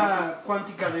computadora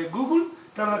cuántica de Google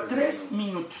tarda 3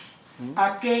 minutos.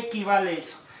 ¿A qué equivale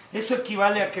eso? Eso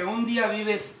equivale a que un día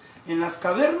vives en las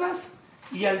cavernas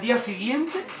y al día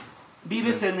siguiente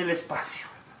vives en el espacio.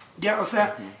 Ya, o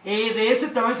sea, de ese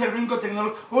tamaño es el brinco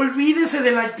tecnológico. Olvídese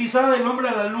de la pisada del hombre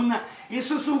a la luna.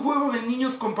 Eso es un juego de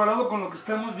niños comparado con lo que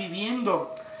estamos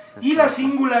viviendo. Y la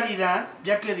singularidad,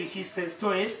 ya que dijiste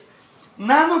esto, es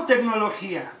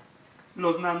nanotecnología,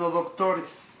 los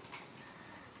nanodoctores.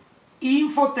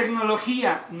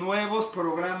 Infotecnología, nuevos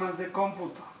programas de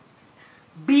cómputo.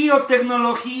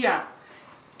 Biotecnología,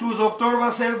 tu doctor va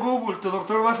a ser Google, tu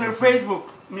doctor va a ser Facebook.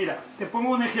 Mira, te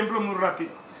pongo un ejemplo muy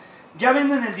rápido. Ya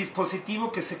venden el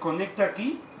dispositivo que se conecta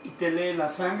aquí y te lee la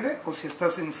sangre o si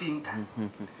estás en cinta.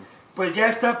 Pues ya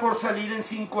está por salir en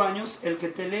 5 años el que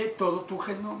te lee todo tu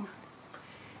genoma.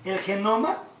 El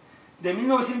genoma, de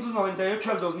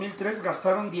 1998 al 2003,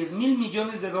 gastaron $10,000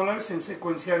 millones en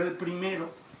secuenciar el primero.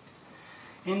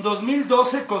 En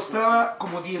 2012 costaba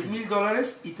como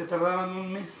 $10,000 y te tardaban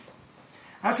un mes.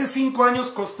 Hace 5 años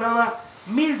costaba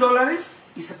 $1,000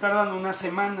 y se tardan una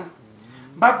semana.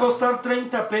 Va a costar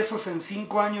 30 pesos en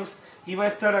 5 años y va a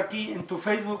estar aquí en tu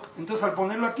Facebook. Entonces al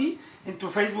ponerlo aquí, en tu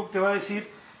Facebook te va a decir,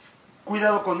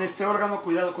 cuidado con este órgano,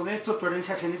 cuidado con esto, tu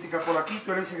herencia genética por aquí,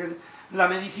 tu herencia genética. La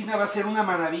medicina va a ser una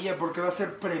maravilla porque va a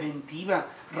ser preventiva,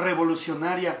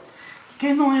 revolucionaria.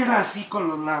 ¿Qué no era así con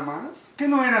los lamas? ¿Qué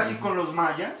no era así con los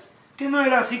mayas? ¿Qué no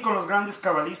era así con los grandes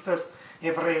cabalistas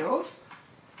hebreos?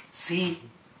 Sí,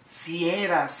 sí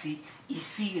era así y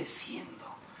sigue siendo.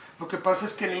 Lo que pasa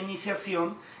es que la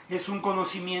iniciación es un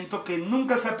conocimiento que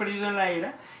nunca se ha perdido en la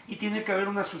era y tiene que haber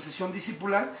una sucesión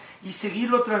discipular y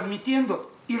seguirlo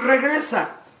transmitiendo. Y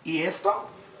regresa. ¿Y esto?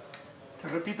 Te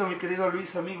repito, mi querido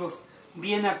Luis, amigos,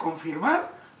 viene a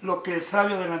confirmar lo que el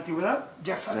sabio de la antigüedad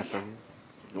ya sabía.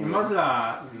 Y más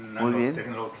la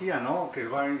nanotecnología, ¿no? Que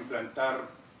va a implantar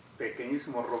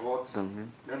pequeñísimos robots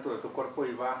dentro de tu cuerpo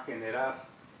y va a generar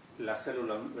las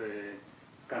células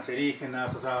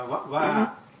cancerígenas, o sea, va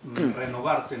a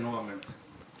renovarte nuevamente.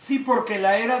 Sí, porque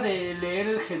la era de leer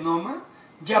el genoma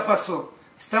ya pasó.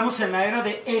 Estamos en la era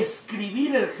de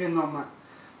escribir el genoma.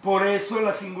 Por eso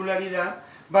la singularidad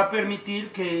va a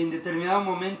permitir que en determinado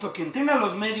momento quien tenga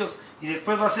los medios, y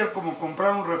después va a ser como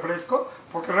comprar un refresco,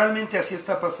 porque realmente así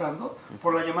está pasando,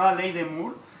 por la llamada ley de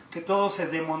Moore, que todo se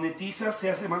demonetiza,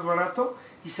 se hace más barato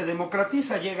y se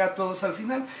democratiza, llega a todos al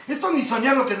final. Esto ni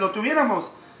soñar lo que lo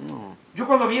tuviéramos. No. Yo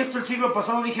cuando vi esto el siglo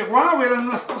pasado dije, wow, eran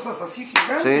unas cosas así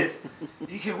gigantes. Sí. Y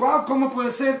dije, wow, ¿cómo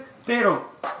puede ser? Pero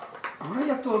ahora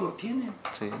ya todos lo tienen.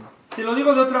 Sí. Te lo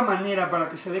digo de otra manera para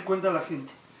que se dé cuenta la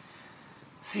gente.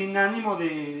 Sin ánimo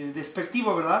de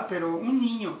despectivo, ¿verdad? Pero un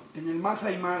niño en el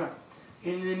Masai Mara,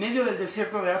 en el medio del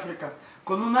desierto de África,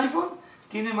 con un iPhone,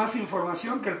 tiene más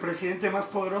información que el presidente más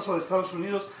poderoso de Estados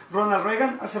Unidos, Ronald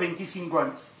Reagan, hace 25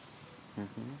 años.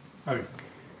 A ver.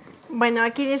 Bueno,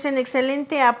 aquí dicen,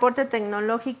 excelente aporte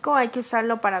tecnológico, hay que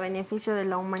usarlo para beneficio de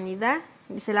la humanidad.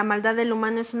 Dice, la maldad del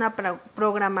humano es una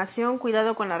programación,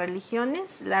 cuidado con las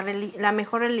religiones. La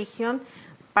mejor religión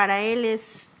para él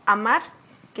es amar,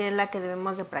 que es la que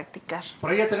debemos de practicar.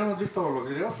 ¿Por ahí ya tenemos listos los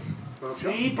videos?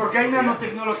 Sí, porque hay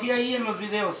nanotecnología ahí en los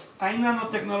videos. Hay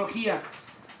nanotecnología.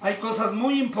 Hay cosas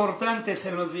muy importantes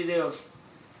en los videos.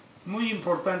 Muy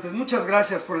importantes. Muchas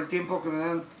gracias por el tiempo que me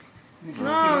dan, mis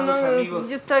estimados amigos.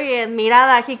 Yo estoy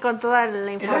admirada aquí con toda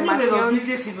la información. El año de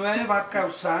 2019 va a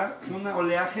causar un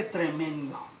oleaje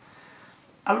tremendo.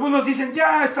 Algunos dicen,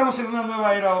 ya estamos en una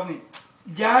nueva era ovni.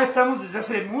 Ya estamos desde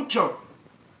hace mucho.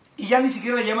 Y ya ni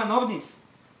siquiera le llaman ovnis.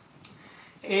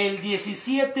 El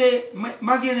 17,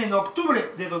 más bien en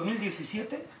octubre de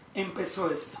 2017, empezó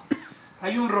esto.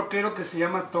 Hay un rockero que se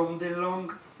llama Tom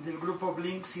DeLonge, del grupo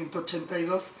Blink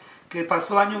 182, que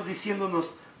pasó años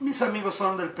diciéndonos, mis amigos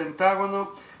son del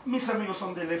Pentágono, mis amigos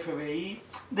son del FBI,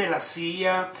 de la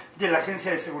CIA, de la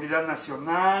Agencia de Seguridad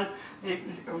Nacional,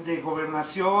 de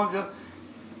Gobernación,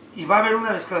 y va a haber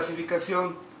una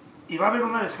desclasificación,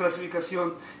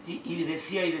 y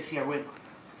decía, bueno,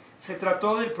 se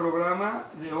trató del programa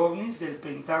de ovnis del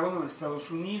Pentágono de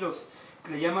Estados Unidos,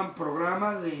 que le llaman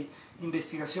Programa de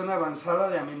Investigación Avanzada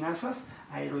de Amenazas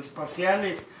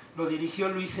Aeroespaciales. Lo dirigió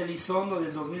Luis Elizondo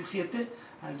del 2007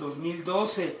 al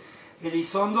 2012.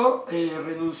 Elizondo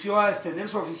renunció a extender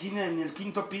su oficina en el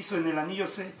 5º piso, en el Anillo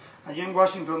C, allá en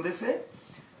Washington DC,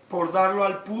 por darlo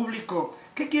al público.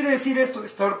 ¿Qué quiere decir esto?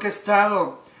 Está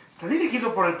orquestado, está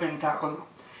dirigido por el Pentágono.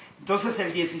 Entonces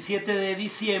el 17 de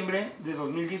diciembre de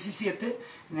 2017,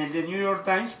 en el The New York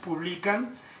Times,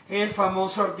 publican el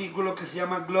famoso artículo que se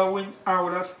llama Glowing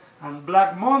Auras and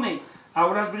Black Money,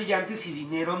 auras brillantes y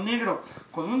dinero negro.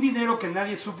 Con un dinero que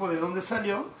nadie supo de dónde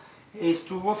salió,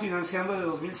 estuvo financiando de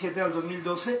 2007 al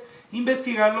 2012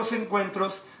 investigar los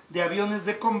encuentros de aviones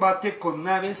de combate con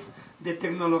naves de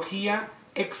tecnología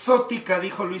exótica,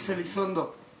 dijo Luis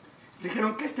Elizondo. Le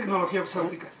dijeron, ¿qué es tecnología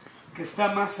exótica? Que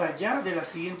está más allá de la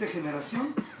siguiente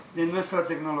generación de nuestra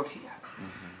tecnología.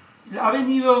 Ha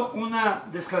venido una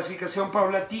desclasificación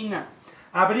paulatina.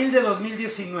 Abril de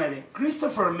 2019,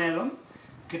 Christopher Mellon,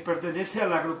 que pertenece a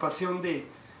la agrupación de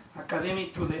Academy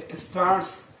to the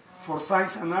Stars for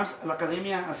Science and Arts, a la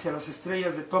Academia hacia las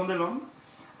Estrellas de Tom DeLonge,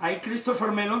 ahí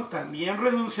Christopher Mellon también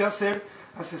renunció a ser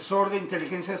asesor de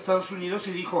inteligencia de Estados Unidos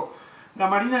y dijo, la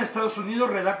Marina de Estados Unidos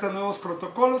redacta nuevos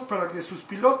protocolos para que sus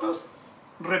pilotos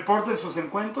reporten sus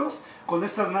encuentros con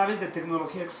estas naves de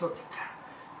tecnología exótica.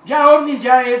 Ya ovnis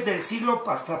ya es del siglo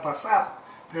hasta pasado,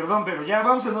 perdón, pero ya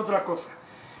vamos en otra cosa.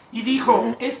 Y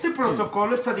dijo, este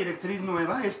protocolo, esta directriz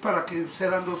nueva, es para que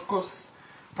sucedan dos cosas.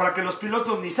 Para que los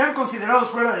pilotos ni sean considerados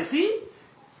fuera de sí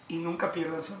y nunca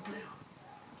pierdan su empleo.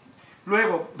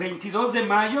 Luego, 22 de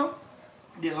mayo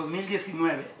de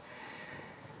 2019.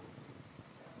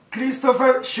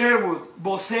 Christopher Sherwood,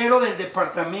 vocero del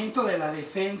Departamento de la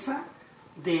Defensa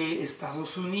de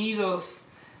Estados Unidos,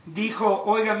 dijo,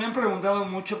 oiga, me han preguntado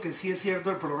mucho que si es cierto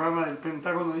el programa del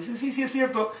Pentágono. Dice, sí, sí es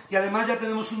cierto, y además ya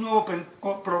tenemos un nuevo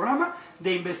programa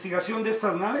de investigación de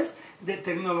estas naves de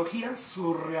tecnología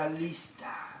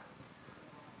surrealista.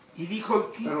 Y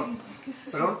dijo, ¿qué es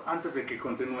eso? Perdón, antes de que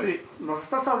continúes, Sí. ¿nos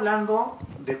estás hablando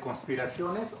de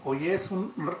conspiraciones o ya es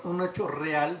un hecho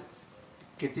real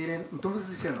que tienen? Tú me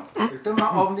estás diciendo, el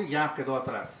tema OVNI ya quedó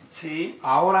atrás. Sí.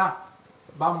 Ahora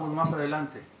vamos más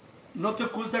adelante. No te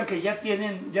ocultan que ya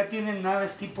tienen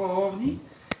naves tipo OVNI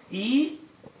y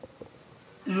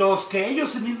los que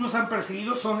ellos mismos han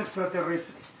perseguido son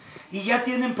extraterrestres. Y ya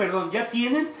tienen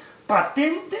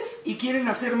patentes y quieren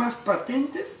hacer más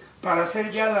patentes para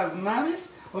hacer ya las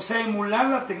naves, o sea, emular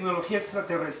la tecnología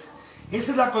extraterrestre. Esa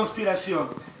es la conspiración,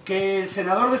 que el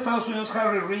senador de Estados Unidos,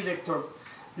 Harry Reid, Héctor,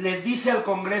 les dice al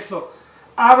Congreso,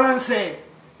 ábranse,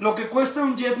 lo que cuesta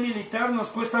un jet militar nos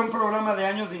cuesta un programa de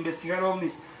años de investigar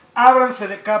ovnis, ábranse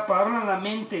de capa, abran la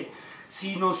mente.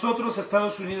 Si nosotros,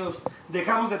 Estados Unidos,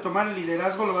 dejamos de tomar el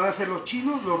liderazgo, lo van a hacer los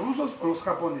chinos, los rusos o los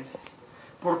japoneses,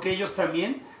 porque ellos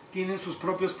también tienen sus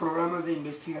propios programas de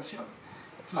investigación.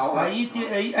 Entonces,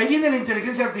 ahí viene la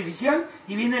inteligencia artificial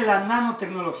y viene la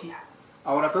nanotecnología.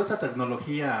 Ahora, toda esta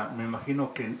tecnología me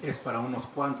imagino que es para unos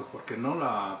cuantos, porque no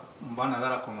la van a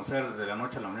dar a conocer de la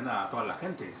noche a la mañana a toda la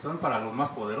gente. Son para los más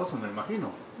poderosos, me imagino.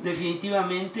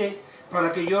 Definitivamente,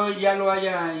 para que yo ya lo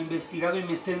haya investigado y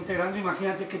me esté enterando,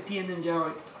 imagínate qué tienen ya,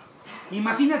 Héctor.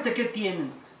 Imagínate qué tienen,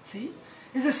 ¿sí?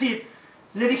 Es decir,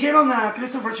 le dijeron a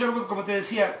Christopher Sherwood, como te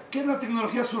decía, ¿qué es la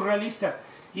tecnología surrealista?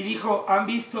 Y dijo, ¿han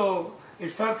visto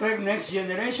Star Trek Next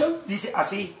Generation? Dice,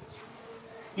 así.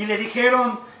 Y le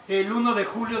dijeron el 1 de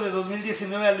julio de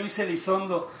 2019 a Luis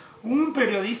Elizondo, un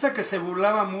periodista que se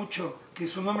burlaba mucho, que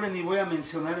su nombre ni voy a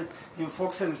mencionar en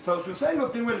Fox en Estados Unidos. Ahí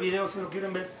lo tengo el video si lo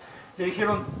quieren ver. Le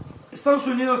dijeron, Estados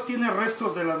Unidos tiene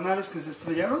restos de las naves que se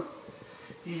estrellaron.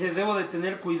 Y dice, debo de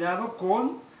tener cuidado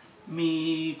con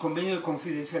mi convenio de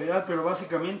confidencialidad, pero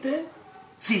básicamente,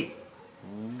 sí.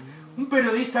 Un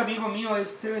periodista amigo mío,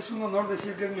 es un honor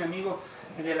decir que es mi amigo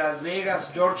de Las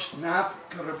Vegas, George Knapp,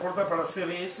 que reporta para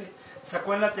CBS,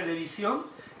 sacó en la televisión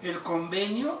el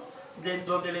convenio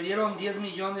donde le dieron $10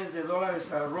 millones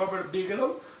a Robert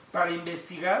Bigelow para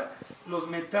investigar los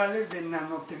metales de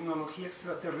nanotecnología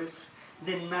extraterrestre,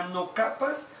 de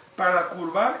nanocapas para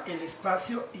curvar el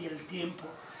espacio y el tiempo.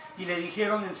 Y le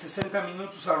dijeron en 60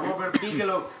 minutos a Robert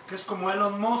Bigelow, que es como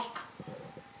Elon Musk,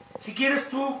 si quieres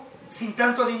tú, sin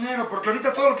tanto dinero, porque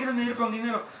ahorita todo lo quieren medir con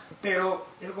dinero, pero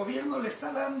el gobierno le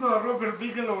está dando a Robert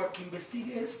Bigelow a que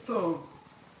investigue esto.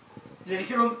 Le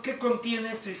dijeron, ¿qué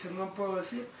contiene esto? Y dice, no puedo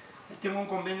decir, tengo un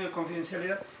convenio de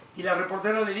confidencialidad. Y la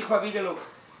reportera le dijo a Bigelow,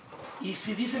 ¿y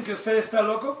si dicen que usted está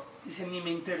loco? Dice, ni me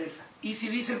interesa. ¿Y si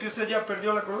dicen que usted ya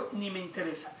perdió la cordura? Ni me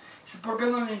interesa. Dice, ¿por qué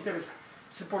no le interesa?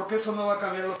 Dice, porque eso no va a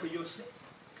cambiar lo que yo sé.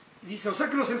 Y dice, o sea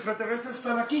que los extraterrestres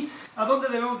están aquí, ¿a dónde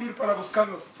debemos ir para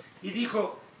buscarlos? Y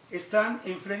dijo, están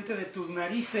enfrente de tus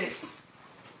narices.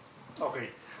 Ok.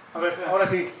 A ver, ahora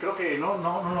sí, creo que no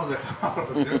nos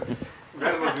dejamos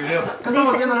ver los videos. ¿Qué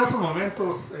estamos viendo en estos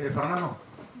momentos, Fernando?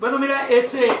 Bueno, mira,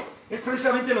 es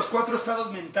precisamente los 4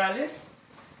 estados mentales.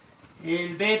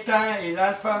 El beta, el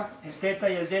alfa, el teta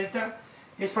y el delta.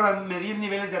 Es para medir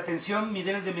niveles de atención,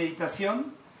 niveles de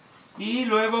meditación. Y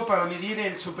luego para medir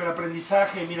el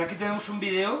superaprendizaje. Mira, aquí tenemos un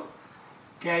video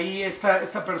que ahí está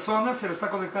esta persona, se lo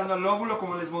está conectando al lóbulo,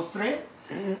 como les mostré.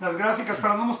 Las gráficas,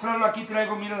 para no mostrarlo aquí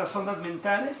traigo, mira, las ondas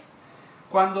mentales.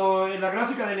 Cuando en la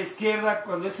gráfica de la izquierda,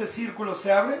 cuando ese círculo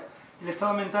se abre, el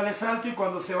estado mental es alto, y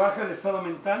cuando se baja el estado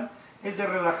mental es de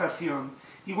relajación.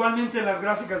 Igualmente en las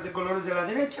gráficas de colores de la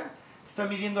derecha, está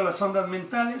midiendo las ondas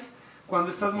mentales. Cuando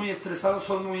estás muy estresado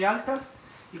son muy altas,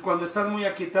 y cuando estás muy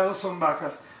aquietado son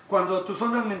bajas. Cuando tus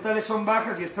ondas mentales son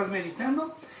bajas y estás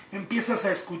meditando, empiezas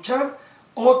a escuchar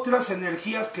otras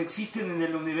energías que existen en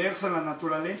el universo, en la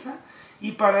naturaleza,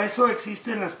 y para eso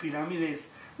existen las pirámides,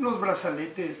 los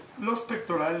brazaletes, los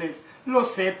pectorales,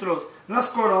 los cetros, las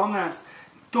coronas,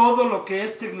 todo lo que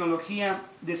es tecnología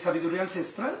de sabiduría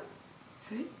ancestral,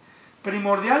 ¿sí?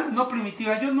 Primordial, no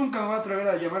primitiva. Yo nunca me voy a atrever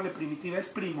a llamarle primitiva, es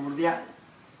primordial,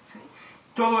 ¿sí?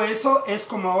 Todo eso es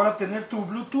como ahora tener tu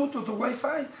Bluetooth o tu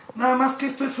Wi-Fi, nada más que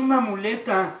esto es una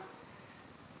muleta.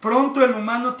 Pronto el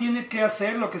humano tiene que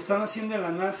hacer lo que están haciendo en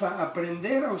la NASA,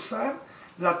 aprender a usar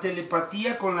la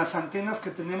telepatía con las antenas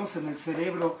que tenemos en el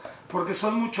cerebro, porque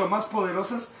son mucho más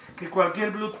poderosas que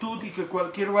cualquier Bluetooth y que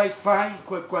cualquier Wi-Fi,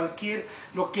 cualquier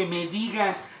lo que me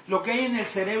digas, Lo que hay en el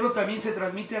cerebro también se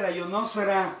transmite a la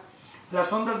ionosfera.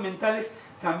 Las ondas mentales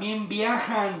también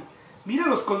viajan. Mira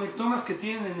los conectomas que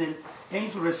tienen en el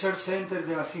Ames Research Center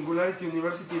de la Singularity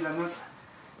University y la NASA.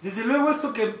 Desde luego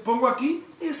esto que pongo aquí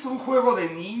es un juego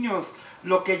de niños.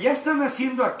 Lo que ya están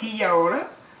haciendo aquí y ahora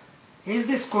es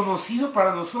desconocido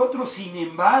para nosotros. Sin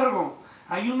embargo,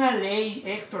 hay una ley,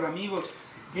 Héctor, amigos,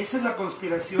 esa es la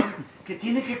conspiración que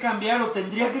tiene que cambiar o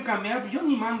tendría que cambiar. Yo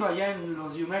ni mando allá en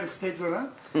los United States, ¿verdad?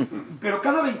 Pero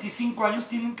cada 25 años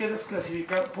tienen que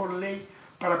desclasificar por ley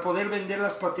para poder vender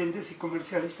las patentes y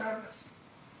comercializarlas.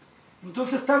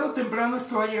 Entonces, tarde o temprano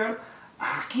esto va a llegar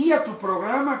aquí a tu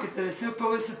programa, que te deseo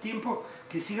todo ese tiempo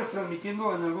que sigas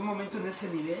transmitiendo en algún momento en ese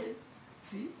nivel,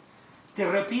 ¿sí? Te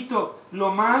repito,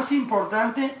 lo más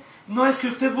importante no es que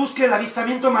usted busque el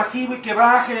avistamiento masivo y que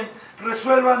bajen,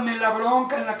 resuélvanme la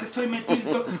bronca en la que estoy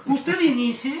metido. Usted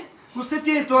inicie, usted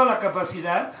tiene toda la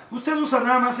capacidad, usted usa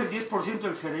nada más el 10%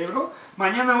 del cerebro,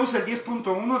 mañana usa el 10.1,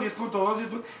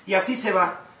 10.2, y así se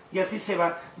va, y así se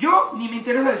va. Yo ni me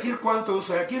interesa decir cuánto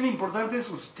uso, aquí lo importante es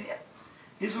usted,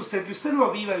 que usted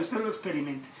lo viva y usted lo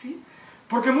experimente, ¿sí?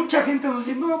 Porque mucha gente nos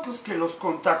dice, no, pues que los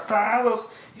contactados,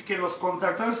 y que los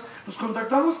contactados,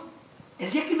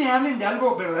 el día que me hablen de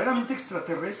algo verdaderamente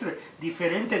extraterrestre,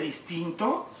 diferente,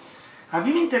 distinto, a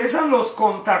mí me interesan los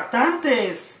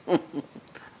contactantes.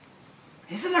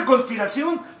 Esa es la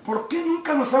conspiración. ¿Por qué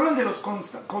nunca nos hablan de los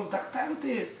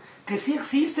contactantes? Que sí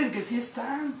existen, que sí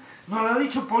están. Nos lo ha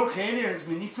dicho Paul Heller,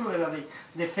 exministro de la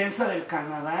Defensa del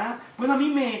Canadá. Bueno, a mí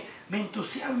me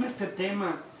entusiasma este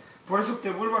tema. Por eso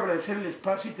te vuelvo a agradecer el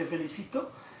espacio y te felicito.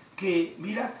 Que,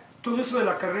 mira, todo eso de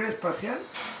la carrera espacial,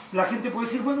 la gente puede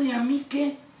decir, bueno, ¿y a mí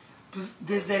qué? Pues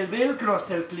desde el velcro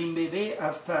hasta el clean bebé,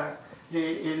 hasta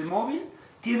el móvil,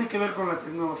 tiene que ver con la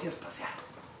tecnología espacial.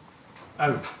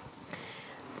 Algo.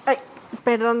 Ay,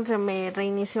 perdón, se me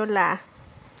reinició la...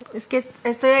 Es que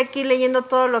estoy aquí leyendo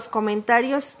todos los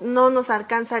comentarios, no nos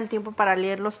alcanza el tiempo para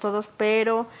leerlos todos,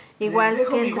 pero igual... Les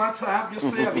dejo mi WhatsApp, yo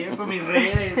estoy abierto, mis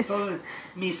redes, todo,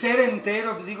 mi ser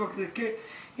entero, pues digo que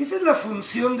esa es la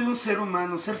función de un ser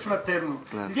humano, ser fraterno.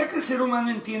 Claro. El día que el ser humano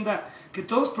entienda que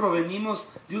todos provenimos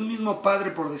de un mismo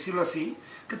padre, por decirlo así,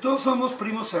 que todos somos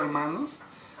primos hermanos,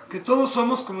 que todos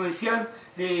somos, como decían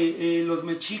los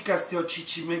mexicas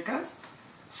teochichimecas,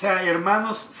 o sea,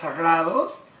 hermanos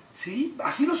sagrados, ¿sí?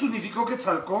 Así nos unificó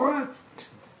Quetzalcóatl,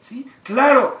 ¿sí?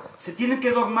 Claro, se tiene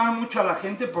que dogmar mucho a la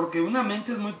gente porque una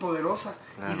mente es muy poderosa,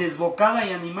 claro, y desbocada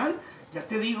y animal, ya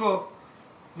te digo,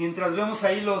 mientras vemos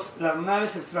ahí las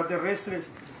naves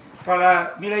extraterrestres,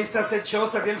 mira, ahí está Seth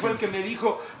Shosta, que él fue el que me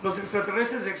dijo, los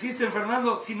extraterrestres existen,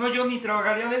 Fernando, si no yo ni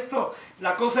trabajaría de esto.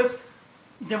 La cosa es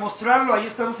demostrarlo. Ahí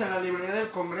estamos en la librería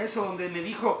del Congreso, donde me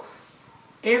dijo,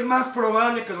 es más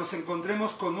probable que nos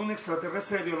encontremos con un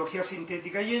extraterrestre de biología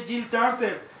sintética, y es Jill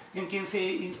Tarter, en quien se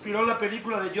inspiró la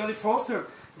película de Jodie Foster,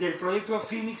 del proyecto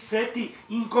Phoenix SETI,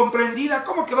 incomprendida.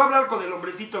 ¿Cómo que va a hablar con el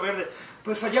hombrecito verde?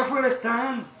 Pues allá afuera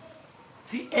están.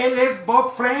 Sí, él es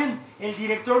Bob Friend, el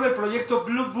director del proyecto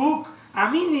Blue Book. A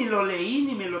mí ni lo leí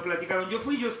ni me lo platicaron. Yo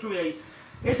estuve ahí.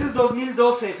 Ese es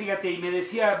 2012, fíjate, y me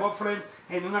decía Bob Friend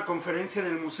en una conferencia en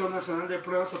el Museo Nacional de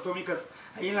Pruebas Atómicas,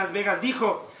 ahí en Las Vegas,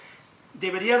 dijo,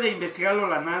 debería de investigarlo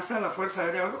la NASA, la Fuerza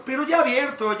Aérea, pero ya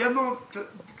abierto, ya no...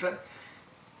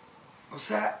 O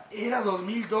sea, era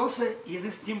 2012 y en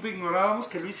ese tiempo ignorábamos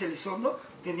que Luis Elizondo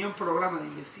tenía un programa de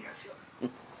investigación.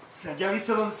 O sea, ¿ya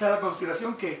viste dónde está la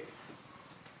conspiración? Que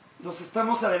nos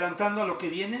estamos adelantando a lo que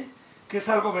viene, que es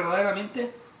algo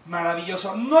verdaderamente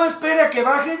maravilloso. No espere a que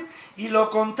bajen y lo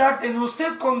contacten.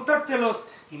 Usted contáctelos.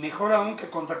 Y mejor aún que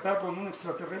contactar con un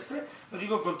extraterrestre, lo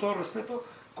digo con todo respeto,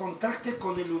 contacte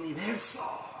con el universo.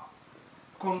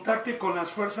 Contacte con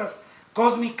las fuerzas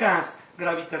cósmicas,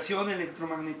 gravitación,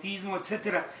 electromagnetismo,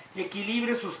 etc.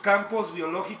 Equilibre sus campos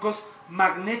biológicos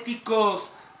magnéticos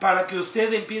para que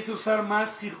usted empiece a usar más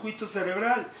circuito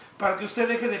cerebral, para que usted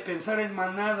deje de pensar en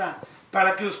manada,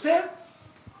 para que usted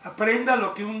aprenda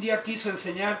lo que un día quiso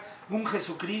enseñar un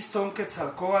Jesucristo, un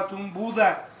Quetzalcóatl, un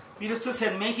Buda. Mira, esto es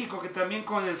en México, que también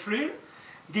con el FLIR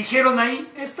dijeron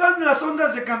ahí, están las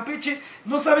ondas de Campeche,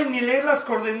 no saben ni leer las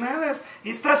coordenadas,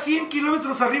 está a 100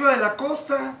 kilómetros arriba de la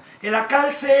costa, el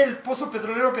Acalce, el pozo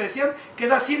petrolero que decían,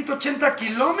 queda a 180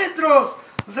 kilómetros.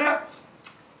 O sea,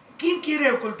 ¿quién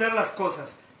quiere ocultar las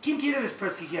cosas? ¿Quién quiere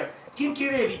desprestigiar? ¿Quién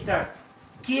quiere evitar?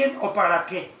 ¿Quién o para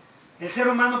qué? ¿El ser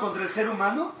humano contra el ser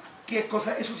humano? ¿Qué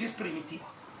cosa? Eso sí es primitivo.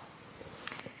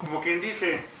 Como quien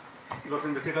dice, los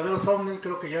investigadores OVNI,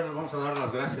 creo que ya les vamos a dar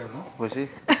las gracias, ¿no? Pues sí.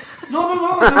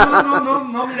 No,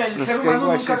 mira, el ser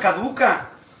humano nunca caduca.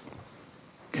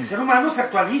 El ser humano se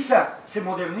actualiza, se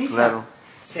moderniza, claro,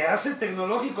 se hace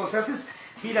tecnológico,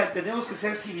 Mira, tenemos que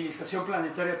ser civilización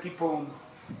planetaria tipo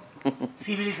 1.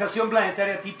 Civilización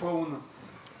planetaria tipo 1.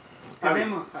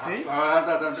 Tenemos, ¿sí?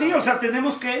 Sí, o sea,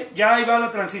 tenemos que, ya ahí va la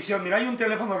transición. Mira, hay un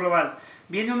teléfono global,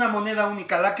 viene una moneda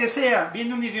única, la que sea,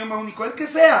 viene un idioma único, el que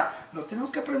sea, lo tenemos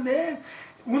que aprender.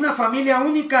 Una familia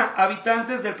única,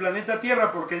 habitantes del planeta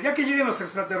Tierra, porque el día que lleguen los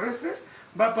extraterrestres,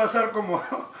 va a pasar como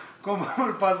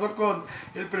pasó con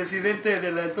el presidente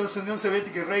de la entonces Unión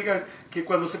Soviética, Reagan, que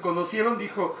cuando se conocieron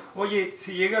dijo, oye,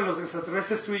 si llegan los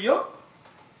extraterrestres tú y yo,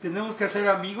 tenemos que hacer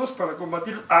amigos para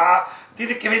combatir.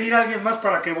 Tiene que venir alguien más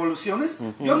para que evoluciones.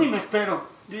 Yo ni me espero,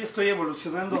 yo ya estoy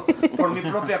evolucionando por mi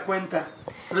propia cuenta.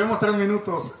 Tenemos 3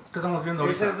 minutos, ¿qué estamos viendo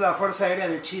ahorita? Esa es la Fuerza Aérea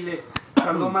de Chile,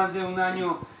 tardó más de un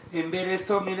año en ver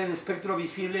esto. Miren, espectro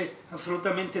visible,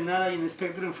 absolutamente nada, y en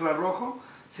espectro infrarrojo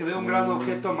se ve un gran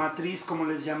objeto matriz, como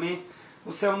les llamé,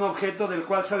 o sea, un objeto del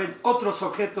cual salen otros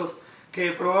objetos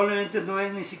que probablemente no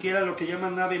es ni siquiera lo que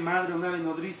llaman nave madre o nave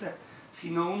nodriza,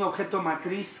 sino un objeto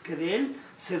matriz que de él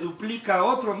se duplica a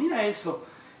otro. Mira eso,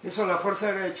 la Fuerza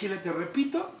Aérea de Chile, te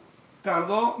repito,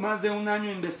 tardó más de un año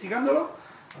investigándolo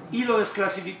y lo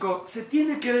desclasificó. Se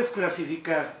tiene que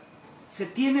desclasificar, se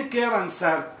tiene que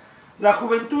avanzar. La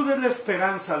juventud es la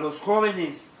esperanza, los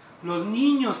jóvenes, los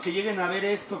niños que lleguen a ver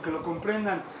esto, que lo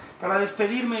comprendan. Para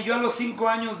despedirme, yo a los 5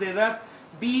 años de edad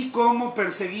vi cómo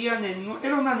perseguían,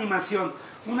 era una animación,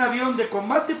 un avión de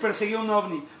combate perseguía un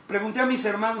ovni. Pregunté a mis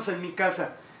hermanos en mi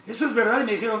casa, ¿eso es verdad? Y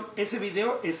me dijeron, ese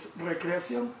video es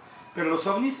recreación, pero los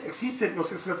ovnis existen,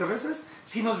 los extraterrestres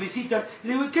sí nos visitan.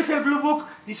 Le digo, ¿y qué es el Blue Book?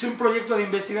 Dice, un proyecto de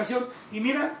investigación. Y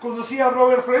mira, conocí a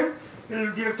Robert Friend,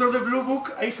 el director del Blue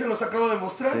Book, ahí se los acabo de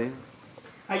mostrar. Sí.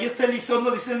 Ahí está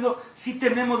Elizondo diciendo, sí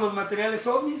tenemos los materiales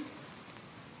ovnis.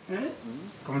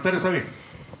 Comentarios, Avi.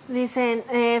 Dicen,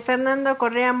 Fernando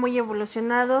Correa, muy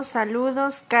evolucionado,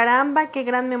 saludos. Caramba, qué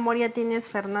gran memoria tienes,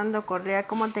 Fernando Correa.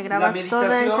 ¿Cómo te grabas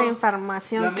toda esa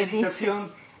información que dices?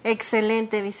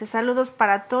 Excelente, dice, saludos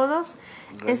para todos.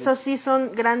 Esos sí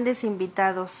son grandes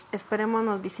invitados. Esperemos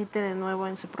nos visite de nuevo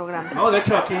en su programa. No, de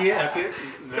hecho aquí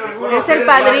es el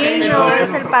padrino,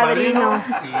 es el padrino.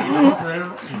 Y vamos a ver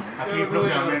aquí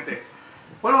próximamente.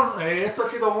 Bueno, esto ha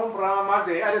sido un programa más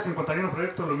de Área 51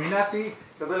 Proyecto Illuminati.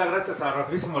 Les doy las gracias a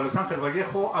rapidísimo Luis Ángel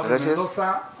Vallejo, a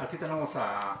Mendoza. Aquí tenemos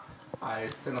a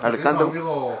Alejandro,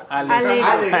 amigo Alex.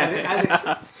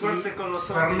 Suerte con los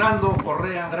ovnis. Fernando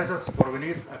Correa, gracias por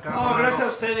venir acá. No, gracias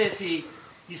a ustedes. Y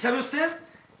 ¿sabe usted?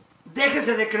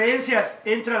 Déjese de creencias.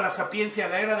 Entra la sapiencia.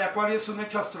 La era de Acuario es un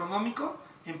hecho astronómico.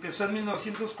 Empezó en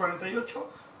 1948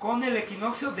 con el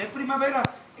equinoccio de primavera.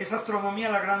 Es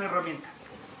astronomía la gran herramienta.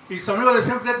 Y su amigo de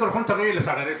siempre, Héctor Juan Reyes, les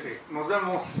agradece. Nos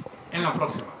vemos en la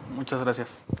próxima. Muchas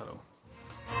gracias. Hasta luego.